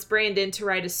wants Brandon to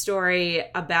write a story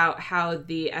about how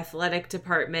the athletic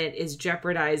department is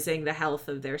jeopardizing the health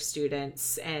of their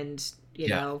students and, you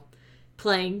know,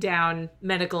 playing down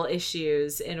medical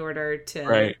issues in order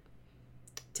to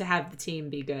have the team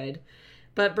be good.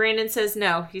 But Brandon says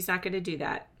no, he's not going to do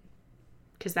that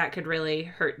because that could really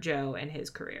hurt Joe and his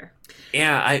career.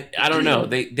 Yeah, I don't know.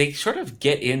 They sort of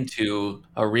get into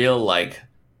a real, like,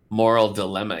 moral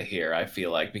dilemma here, I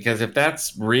feel like, because if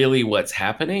that's really what's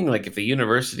happening, like if the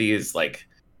university is like,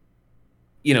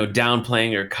 you know,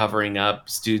 downplaying or covering up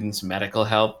students' medical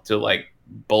health to like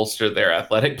bolster their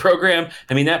athletic program,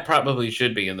 I mean, that probably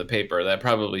should be in the paper. That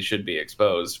probably should be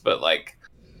exposed. But like,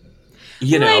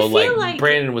 you know, like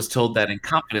Brandon was told that in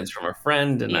confidence from a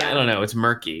friend, and I don't know, it's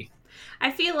murky.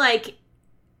 I feel like,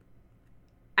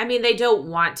 I mean, they don't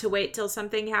want to wait till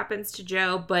something happens to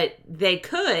Joe, but they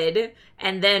could.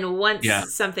 And then once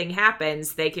something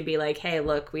happens, they can be like, hey,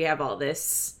 look, we have all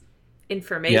this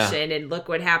information and look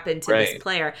what happened to this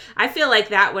player. I feel like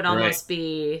that would almost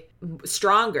be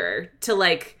stronger to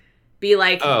like be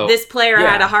like, this player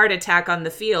had a heart attack on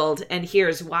the field and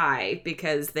here's why,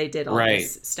 because they did all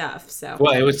this stuff. So,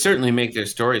 well, it would certainly make their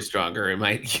story stronger. It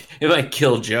might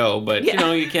kill Joe, but you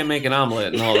know, you can't make an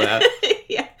omelet and all that.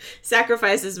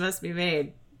 Sacrifices must be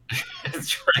made.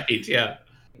 That's right, yeah.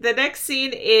 The next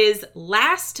scene is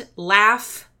Last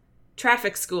Laugh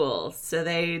Traffic School. So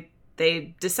they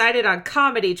they decided on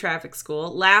Comedy Traffic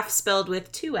School. Laugh spelled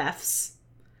with 2 F's.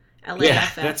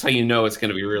 L-A-F-F. Yeah, that's how you know it's going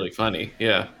to be really funny.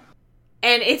 Yeah.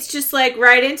 And it's just like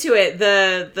right into it.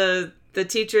 The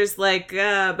teacher's like,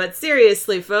 but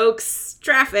seriously, folks,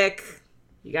 traffic.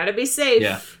 You gotta be safe.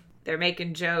 Yeah. They're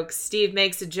making jokes. Steve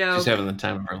makes a joke. She's having the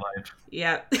time of her life.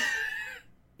 Yeah.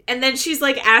 And then she's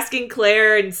like asking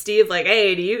Claire and Steve, like,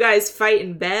 hey, do you guys fight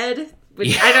in bed? Which,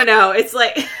 Yeah. I don't know. It's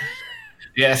like,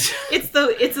 Yes. it's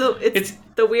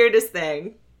the weirdest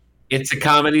thing. It's a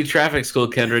comedy traffic school,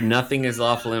 Kendra. Nothing is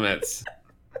off limits.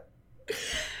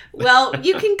 Well,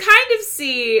 you can kind of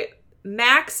see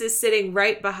Max is sitting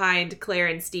right behind Claire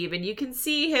and Steve, and you can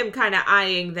see him kind of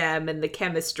eyeing them and the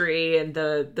chemistry and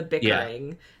the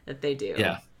bickering that they do.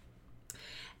 Yeah.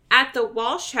 At the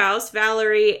Walsh house,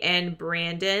 Valerie and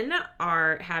Brandon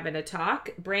are having a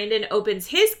talk. Brandon opens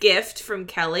his gift from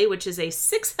Kelly, which is a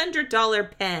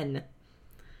 $600 pen.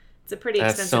 It's a pretty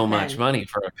expensive That's so pen. much money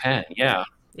for a pen. Yeah.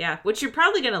 Yeah, which you're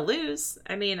probably going to lose.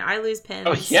 I mean, I lose pens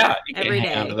Oh, yeah. You can every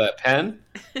hang on day. to that pen.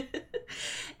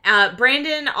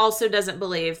 Brandon also doesn't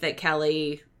believe that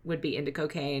Kelly would be into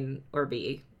cocaine or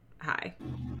be high.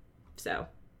 So,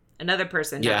 another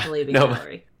person not believing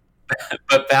Valerie.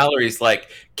 But Valerie's like,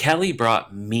 Kelly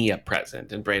brought me a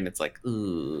present. And Brandon's like,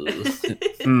 ooh.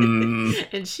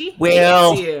 And she hates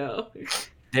Well, you.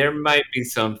 There might be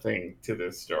something to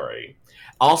this story.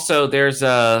 Also, there's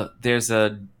a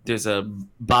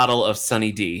bottle of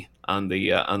Sunny D on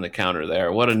the counter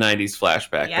there. What a 90s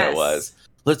flashback that was.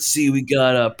 Let's see, we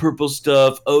got Purple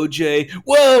Stuff, OJ.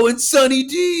 Whoa, and Sunny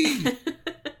D.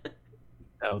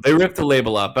 No, they ripped the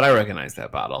label up, but I recognize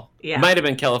that bottle. Yeah. It might have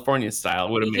been California style.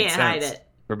 It would have You made can't sense hide it.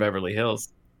 for Beverly Hills.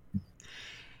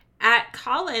 At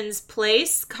Colin's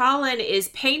place, Colin is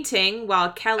painting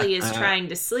while Kelly is trying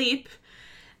to sleep.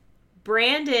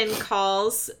 Brandon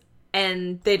calls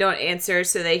and they don't answer,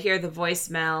 so they hear the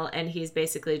voicemail, and he's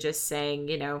basically just saying,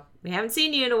 you know, we haven't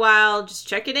seen you in a while, just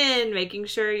checking in, making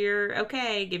sure you're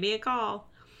okay, give me a call.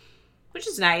 Which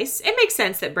is nice. It makes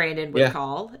sense that Brandon would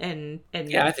call and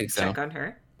Yeah, I think so. check on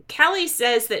her. Kelly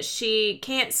says that she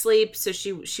can't sleep, so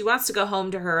she wants to go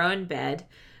home to her own bed.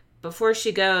 Before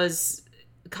she goes,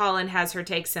 Colin has her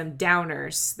take some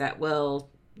downers that will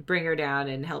bring her down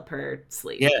and help her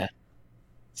sleep. Yeah.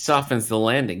 Softens the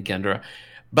landing, Kendra.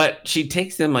 But she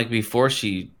takes them like before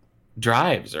she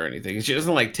drives or anything. She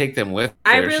doesn't like take them with her.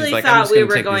 I really She's like, thought I'm just we gonna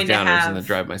were take going these to downers have and then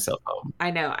drive myself home.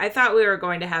 I know. I thought we were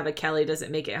going to have a Kelly doesn't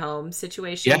make it home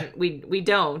situation. Yeah. We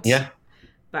don't. Yeah.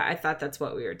 But I thought that's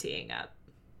what we were teeing up.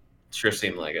 Sure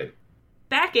seemed like it.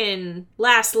 Back in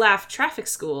Last Laugh Traffic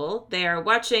School, they are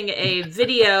watching a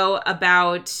video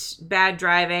about bad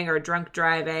driving or drunk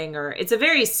driving, or it's a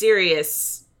very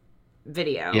serious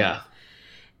video. Yeah.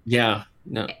 Yeah.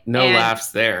 No And-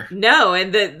 laughs there. No,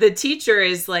 and the teacher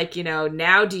is like, you know,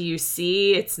 now do you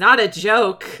see? It's not a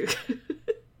joke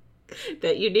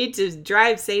that you need to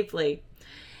drive safely.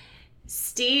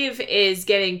 Steve is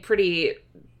getting pretty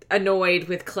annoyed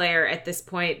with Claire at this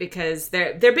point because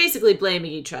they're basically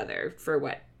blaming each other for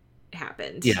what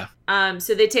happened. Yeah.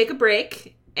 So they take a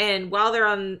break, and while they're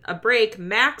on a break,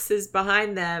 Max is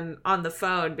behind them on the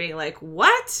phone being like,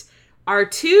 "What? Our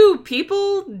 2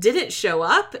 people didn't show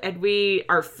up and we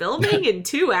are filming in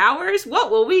 2 hours? What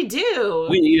will we do?"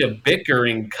 We need a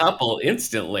bickering couple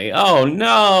instantly. Oh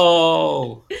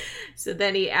no. So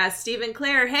then he asks Steve and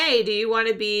Claire, "Hey, do you want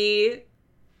to be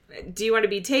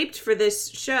taped for this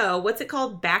show? What's it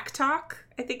called? Back Talk,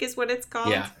 I think is what it's called."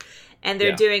 Yeah. And they're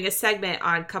Yeah. doing a segment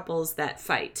on couples that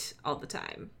fight all the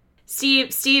time.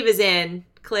 Steve is in.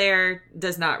 Claire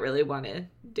does not really want to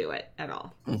do it at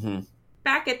all. Mm-hmm.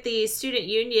 Back at the student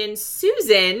union,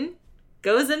 Susan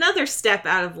goes another step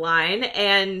out of line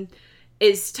and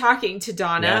is talking to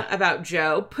Donna about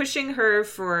Joe, pushing her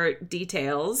for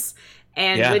details.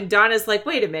 And when Donna's like,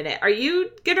 "Wait a minute, are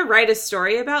you going to write a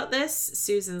story about this?"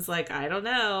 Susan's like, "I don't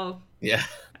know. Yeah.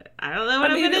 I don't know what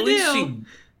I'm going to do."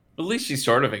 At least she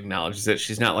sort of acknowledges it.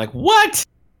 She's not like, "What?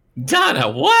 Donna,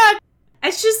 what?"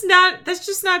 That's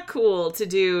just not cool to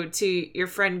do to your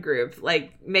friend group.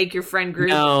 Like, make your friend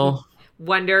group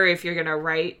wonder if you're going to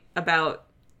write about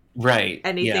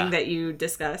anything that you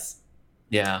discuss.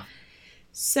 Yeah.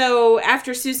 So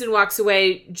after Susan walks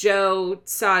away, Joe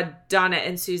saw Donna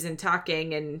and Susan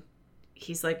talking, and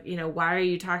he's like, you know, "Why are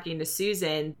you talking to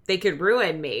Susan? They could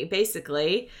ruin me,"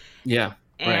 basically. Yeah.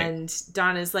 And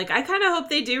Donna's like, "I kind of hope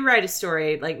they do write a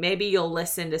story. Like, maybe you'll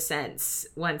listen to sense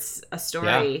once a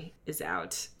story is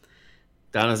out."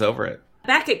 Donna's over it.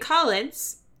 Back at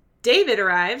Colin's, David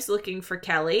arrives looking for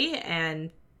Kelly and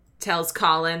tells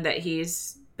Colin that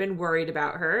he's been worried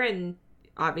about her and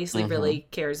obviously really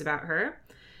cares about her.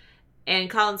 And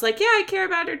Colin's like, yeah, I care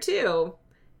about her too.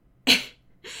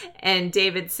 And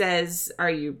David says,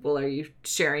 are you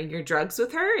sharing your drugs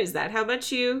with her? Is that how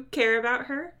much you care about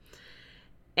her?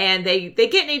 And they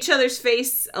get in each other's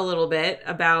face a little bit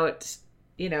about,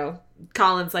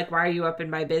 Colin's like, why are you up in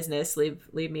my business? Leave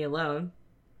me alone.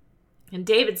 And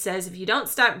David says, if you don't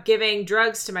stop giving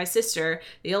drugs to my sister,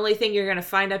 the only thing you're going to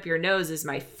find up your nose is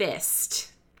my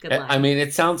fist. Good line. I mean,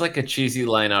 it sounds like a cheesy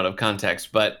line out of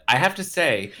context, but I have to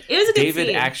say, It was a good David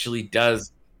scene. actually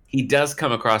does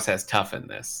come across as tough in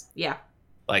this. Yeah.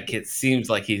 Like, it seems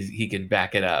like he could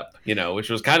back it up, which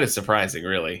was kind of surprising,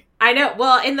 really. I know.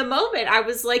 Well, in the moment, I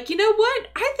was like, you know what?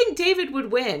 I think David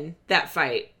would win that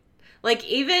fight. Like,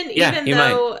 even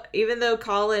though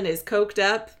Colin is coked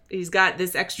up, he's got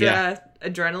this extra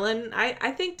adrenaline.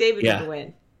 I think David would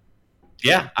win.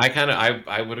 Yeah,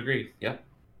 I would agree. Yeah.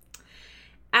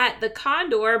 At the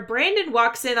Condor, Brandon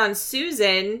walks in on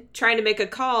Susan trying to make a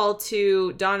call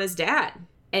to Donna's dad.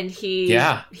 And he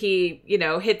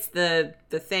hits the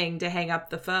thing to hang up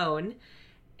the phone.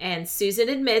 And Susan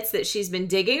admits that she's been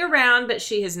digging around, but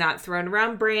she has not thrown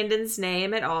around Brandon's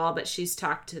name at all. But she's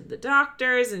talked to the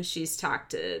doctors and she's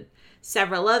talked to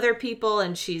several other people,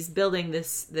 and she's building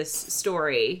this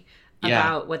story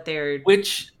about what they're...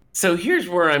 So here's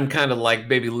where I'm kind of like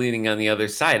maybe leaning on the other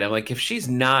side. I'm like, if she's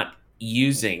not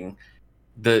using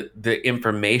the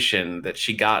information that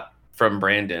she got from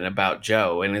Brandon about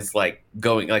Joe and is like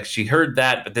going, like she heard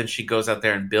that, but then she goes out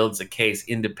there and builds a case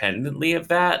independently of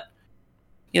that,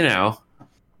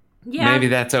 maybe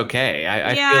that's okay.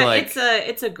 I feel like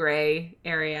it's a gray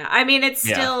area. I mean, it's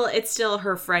still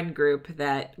her friend group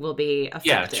that will be affected.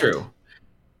 Yeah, true.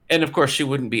 And of course she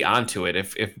wouldn't be onto it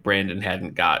if Brandon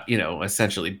hadn't got,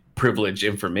 essentially privileged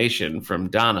information from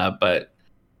Donna, but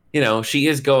she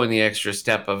is going the extra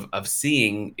step of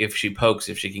seeing if she pokes,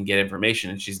 if she can get information,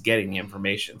 and she's getting the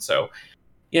information. So,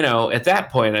 at that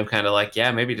point, I'm kind of like,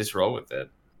 yeah, maybe just roll with it.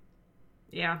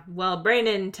 Yeah. Well,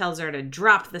 Brandon tells her to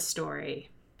drop the story.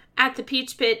 At the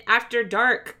Peach Pit after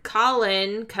dark,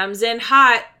 Colin comes in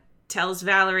hot, tells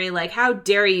Valerie, like, how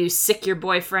dare you sick your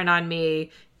boyfriend on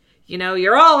me?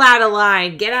 You're all out of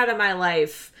line. Get out of my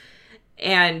life.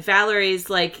 And Valerie's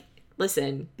like,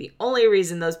 listen, the only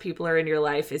reason those people are in your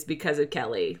life is because of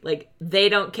Kelly. Like, they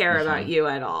don't care about you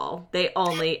at all.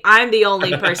 I'm the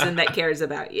only person that cares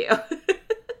about you.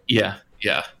 Yeah.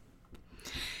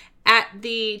 At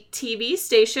the TV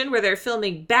station where they're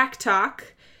filming Back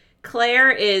Talk,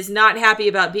 Claire is not happy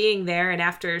about being there. And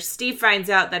after Steve finds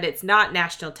out that it's not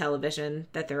national television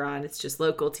that they're on, it's just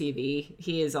local TV,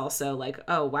 he is also like,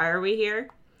 oh, why are we here?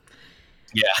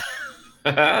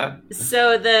 Yeah.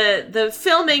 So the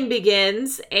filming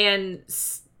begins, and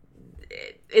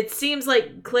it seems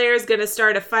like Claire's going to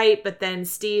start a fight, but then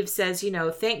Steve says,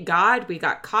 thank God we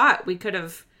got caught. We could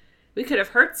have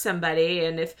hurt somebody,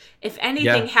 and if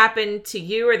anything happened to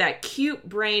you or that cute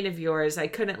brain of yours, I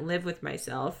couldn't live with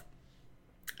myself.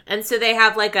 And so they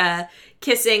have like a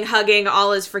kissing, hugging,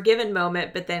 all is forgiven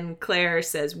moment, but then Claire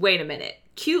says, wait a minute,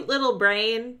 cute little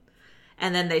brain,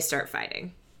 and then they start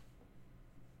fighting.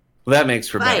 Well, that makes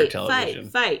for better television.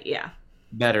 Fight, yeah.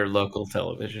 Better local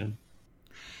television.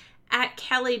 At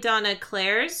Kelly, Donna,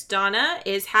 Claire's, Donna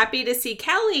is happy to see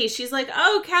Kelly. She's like,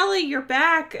 oh, Kelly, you're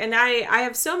back. And I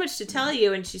have so much to tell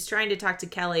you. And she's trying to talk to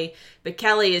Kelly, but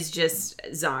Kelly is just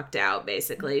zonked out,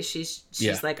 basically. She's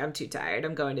like, I'm too tired.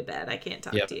 I'm going to bed. I can't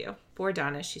talk to you. Poor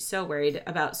Donna. She's so worried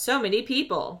about so many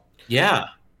people. Yeah.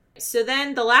 So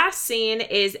then the last scene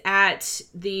is at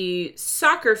the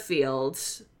soccer field.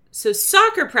 So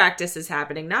soccer practice is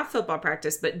happening, not football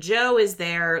practice, but Joe is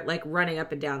there, like, running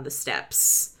up and down the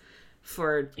steps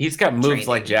for He's got moves training.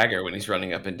 like Jagger when he's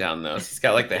running up and down those. He's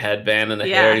got, like, the headband and the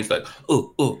hair, and he's like,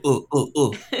 ooh, ooh, ooh, ooh,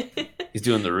 ooh. He's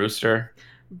doing the rooster.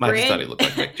 I just thought he looked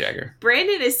like Mick Jagger.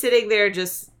 Brandon is sitting there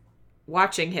just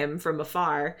watching him from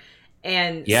afar,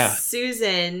 and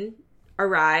Susan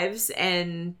arrives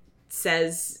and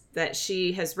says that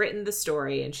she has written the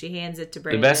story, and she hands it to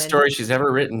Brandon. The best story she's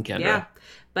ever written, Kendra. Yeah.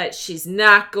 But she's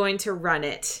not going to run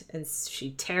it. And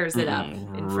she tears it up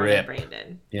in front of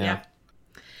Brandon. Yeah.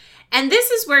 And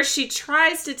this is where she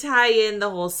tries to tie in the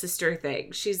whole sister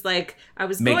thing. She's like, I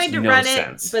was going to run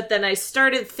it, but then I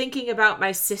started thinking about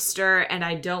my sister and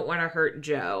I don't want to hurt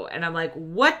Joe. And I'm like,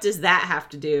 what does that have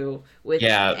to do with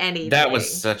anything? That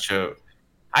was such a...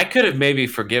 I could have maybe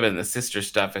forgiven the sister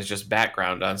stuff as just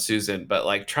background on Susan, but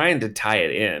like trying to tie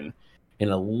it in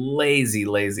a lazy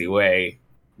way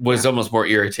was almost more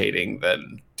irritating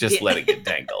than just letting it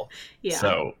dangle.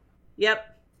 So, yeah,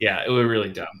 it was really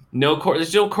dumb.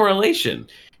 There's no correlation.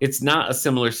 It's not a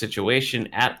similar situation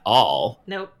at all.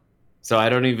 Nope. So I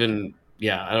don't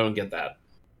get that.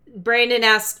 Brandon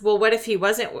asked, well, what if he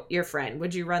wasn't your friend?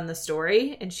 Would you run the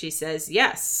story? And she says,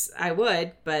 yes, I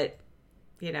would, but,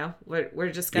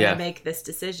 we're just going to make this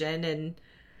decision. And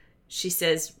she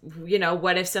says,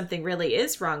 what if something really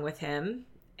is wrong with him?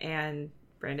 And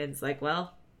Brandon's like,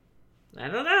 well, I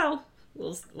don't know.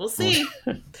 We'll see.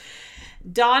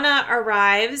 Donna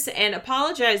arrives and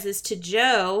apologizes to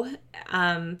Jo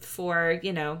for,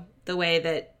 the way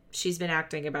that she's been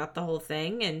acting about the whole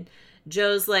thing. And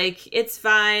Jo's like, it's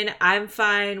fine. I'm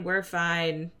fine. We're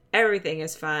fine. Everything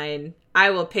is fine. I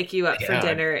will pick you up for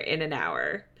dinner in an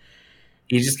hour.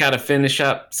 He just got to finish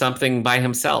up something by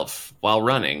himself while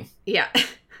running. Yeah.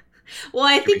 Well,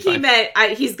 I think he meant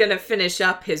he's going to finish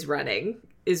up his running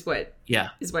is what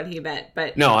he meant.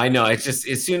 But no, I know. It's just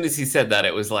as soon as he said that,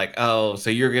 it was like, oh, so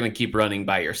you're going to keep running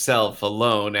by yourself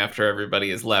alone after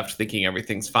everybody is left thinking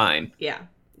everything's fine. Yeah.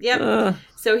 Yep.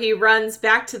 So he runs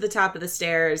back to the top of the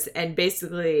stairs and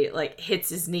basically hits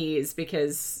his knees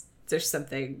because there's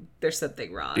something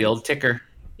wrong. The old ticker.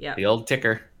 Yeah. The old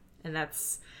ticker. And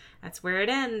that's where it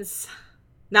ends.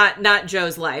 Not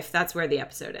Jo's life. That's where the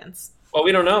episode ends. Well,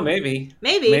 we don't know. Maybe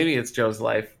it's Jo's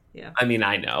life. Yeah. I mean,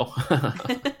 I know.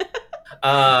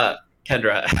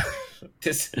 Kendra,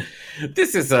 this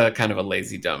is a kind of a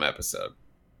lazy, dumb episode.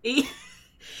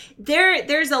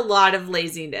 There's a lot of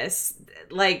laziness,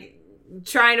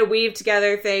 trying to weave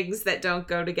together things that don't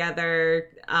go together.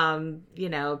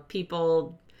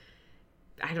 People,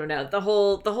 I don't know, the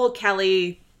whole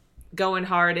Kelly going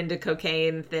hard into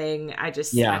cocaine thing. I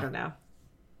don't know.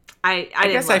 I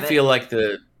guess I feel like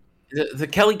the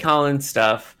Kelly Collins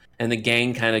stuff and the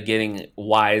gang kind of getting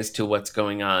wise to what's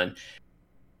going on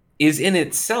is in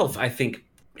itself, I think,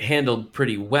 handled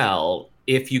pretty well.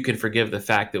 If you can forgive the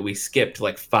fact that we skipped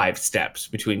 5 steps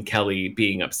between Kelly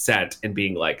being upset and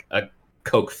being a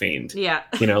coke fiend. Yeah.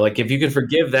 If you can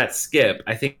forgive that skip,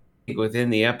 I think within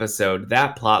the episode,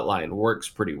 that plot line works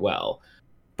pretty well.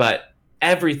 But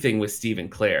everything with Steve and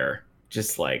Claire,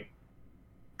 just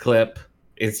clip,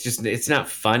 it's not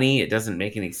funny. It doesn't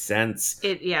make any sense.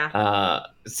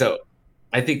 So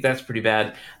I think that's pretty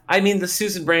bad. I mean, the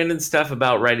Susan Brandon stuff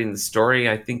about writing the story,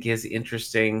 I think is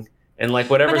interesting. And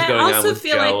whatever's going on with Jo, I also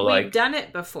feel like we've done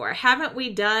it before. Haven't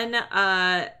we done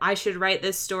I should write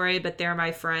this story, but they're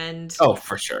my friend? Oh,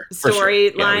 for sure.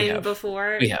 Storyline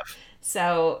before. We have.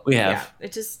 So we have. Yeah,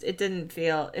 it didn't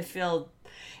feel it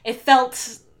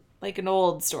felt like an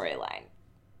old storyline.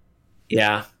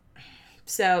 Yeah.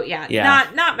 So yeah.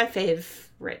 Not my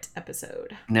favorite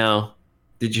episode. No.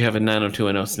 Did you have a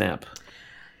 90210 snap?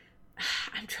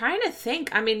 I'm trying to think.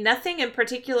 I mean, nothing in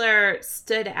particular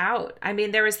stood out. I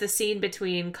mean, there was the scene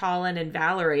between Colin and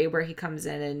Valerie where he comes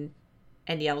in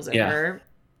and yells at her,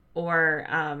 or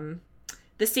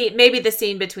the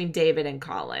scene between David and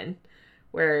Colin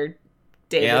where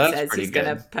David says he's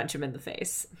going to punch him in the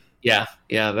face. Yeah,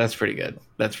 that's pretty good.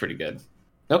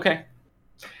 Okay.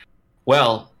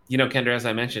 Well, Kendra, as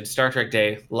I mentioned, Star Trek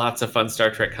Day, lots of fun Star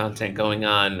Trek content going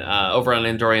on. Over on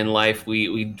Andorian Life,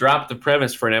 we dropped the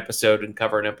premise for an episode and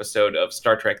cover an episode of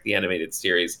Star Trek the Animated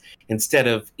Series instead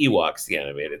of Ewoks the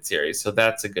Animated Series, so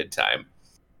that's a good time.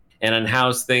 And on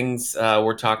How's Things,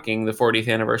 we're talking the 40th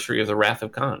anniversary of The Wrath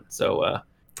of Khan, so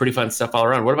pretty fun stuff all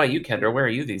around. What about you, Kendra? Where are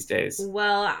you these days?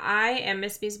 Well, I am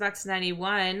Miss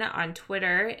Musebox91 on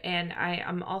Twitter, and I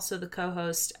am also the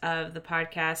co-host of the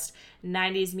podcast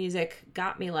 90s Music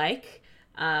Got Me Like,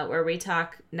 where we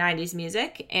talk 90s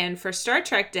music. And for Star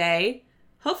Trek Day,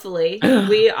 hopefully,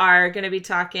 we are going to be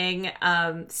talking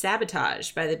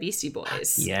Sabotage by the Beastie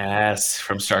Boys. Yes,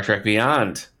 from Star Trek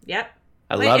Beyond. Yep.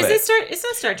 I love it. It's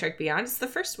not Star Trek Beyond. It's the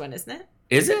first one, isn't it?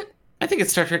 Is it? I think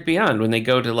it's Star Trek Beyond when they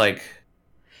go to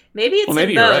Maybe it's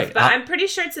in both, right. But I'm pretty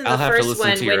sure it's in the first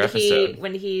one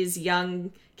when he's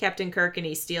young Captain Kirk and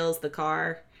he steals the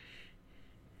car.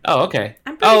 Oh, okay.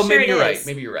 I'm pretty sure you're right.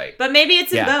 Maybe you're right. But maybe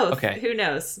it's in both. Okay. Who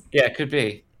knows? Yeah, it could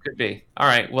be. All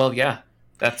right. Well, yeah.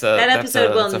 That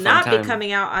episode will not be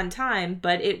coming out on time,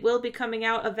 but it will be coming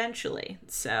out eventually.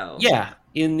 So yeah,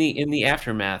 in the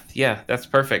aftermath. Yeah, that's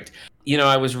perfect.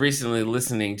 I was recently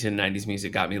listening to 90s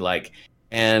Music Got Me Like,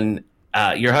 and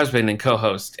your husband and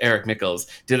co-host Eric Nichols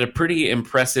did a pretty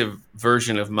impressive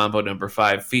version of Mambo No.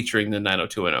 5 featuring the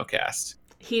 90210 cast.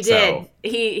 He did. So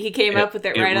he came up with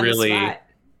it right on the spot.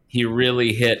 He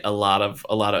really hit a lot of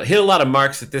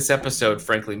marks that this episode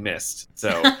frankly missed.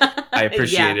 So I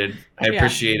appreciated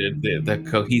the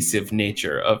cohesive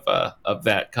nature of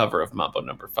that cover of Mambo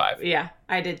No. 5. Yeah,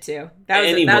 I did too. That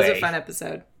was a fun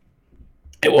episode.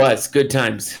 It was good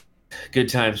times. Good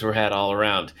times were had all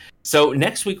around. So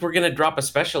next week we're going to drop a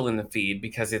special in the feed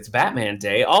because it's Batman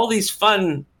Day. All these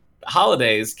fun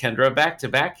holidays, Kendra, back to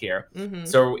back here. Mm-hmm.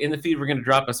 So in the feed, we're going to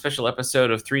drop a special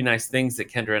episode of 3 Nice Things that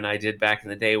Kendra and I did back in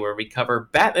the day, where we cover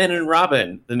Batman and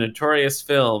Robin, the notorious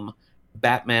film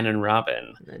Batman and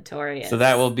Robin. Notorious. So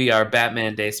that will be our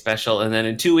Batman Day special. And then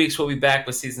in 2 weeks, we'll be back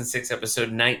with season 6,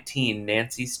 episode 19,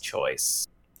 Nancy's Choice.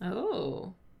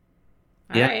 Oh.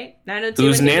 All Yeah. right. 902.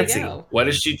 Who's and here we Nancy? go. What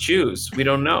does she choose? We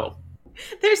don't know.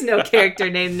 There's no character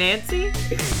named Nancy.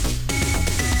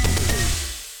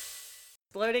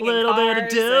 A little bit of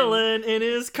Dylan in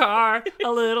his car, a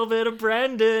little bit of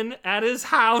Brendan at his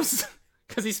house,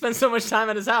 because he spends so much time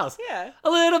at his house. Yeah. A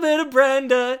little bit of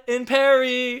Brenda in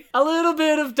Perry, a little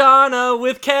bit of Donna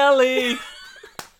with Kelly.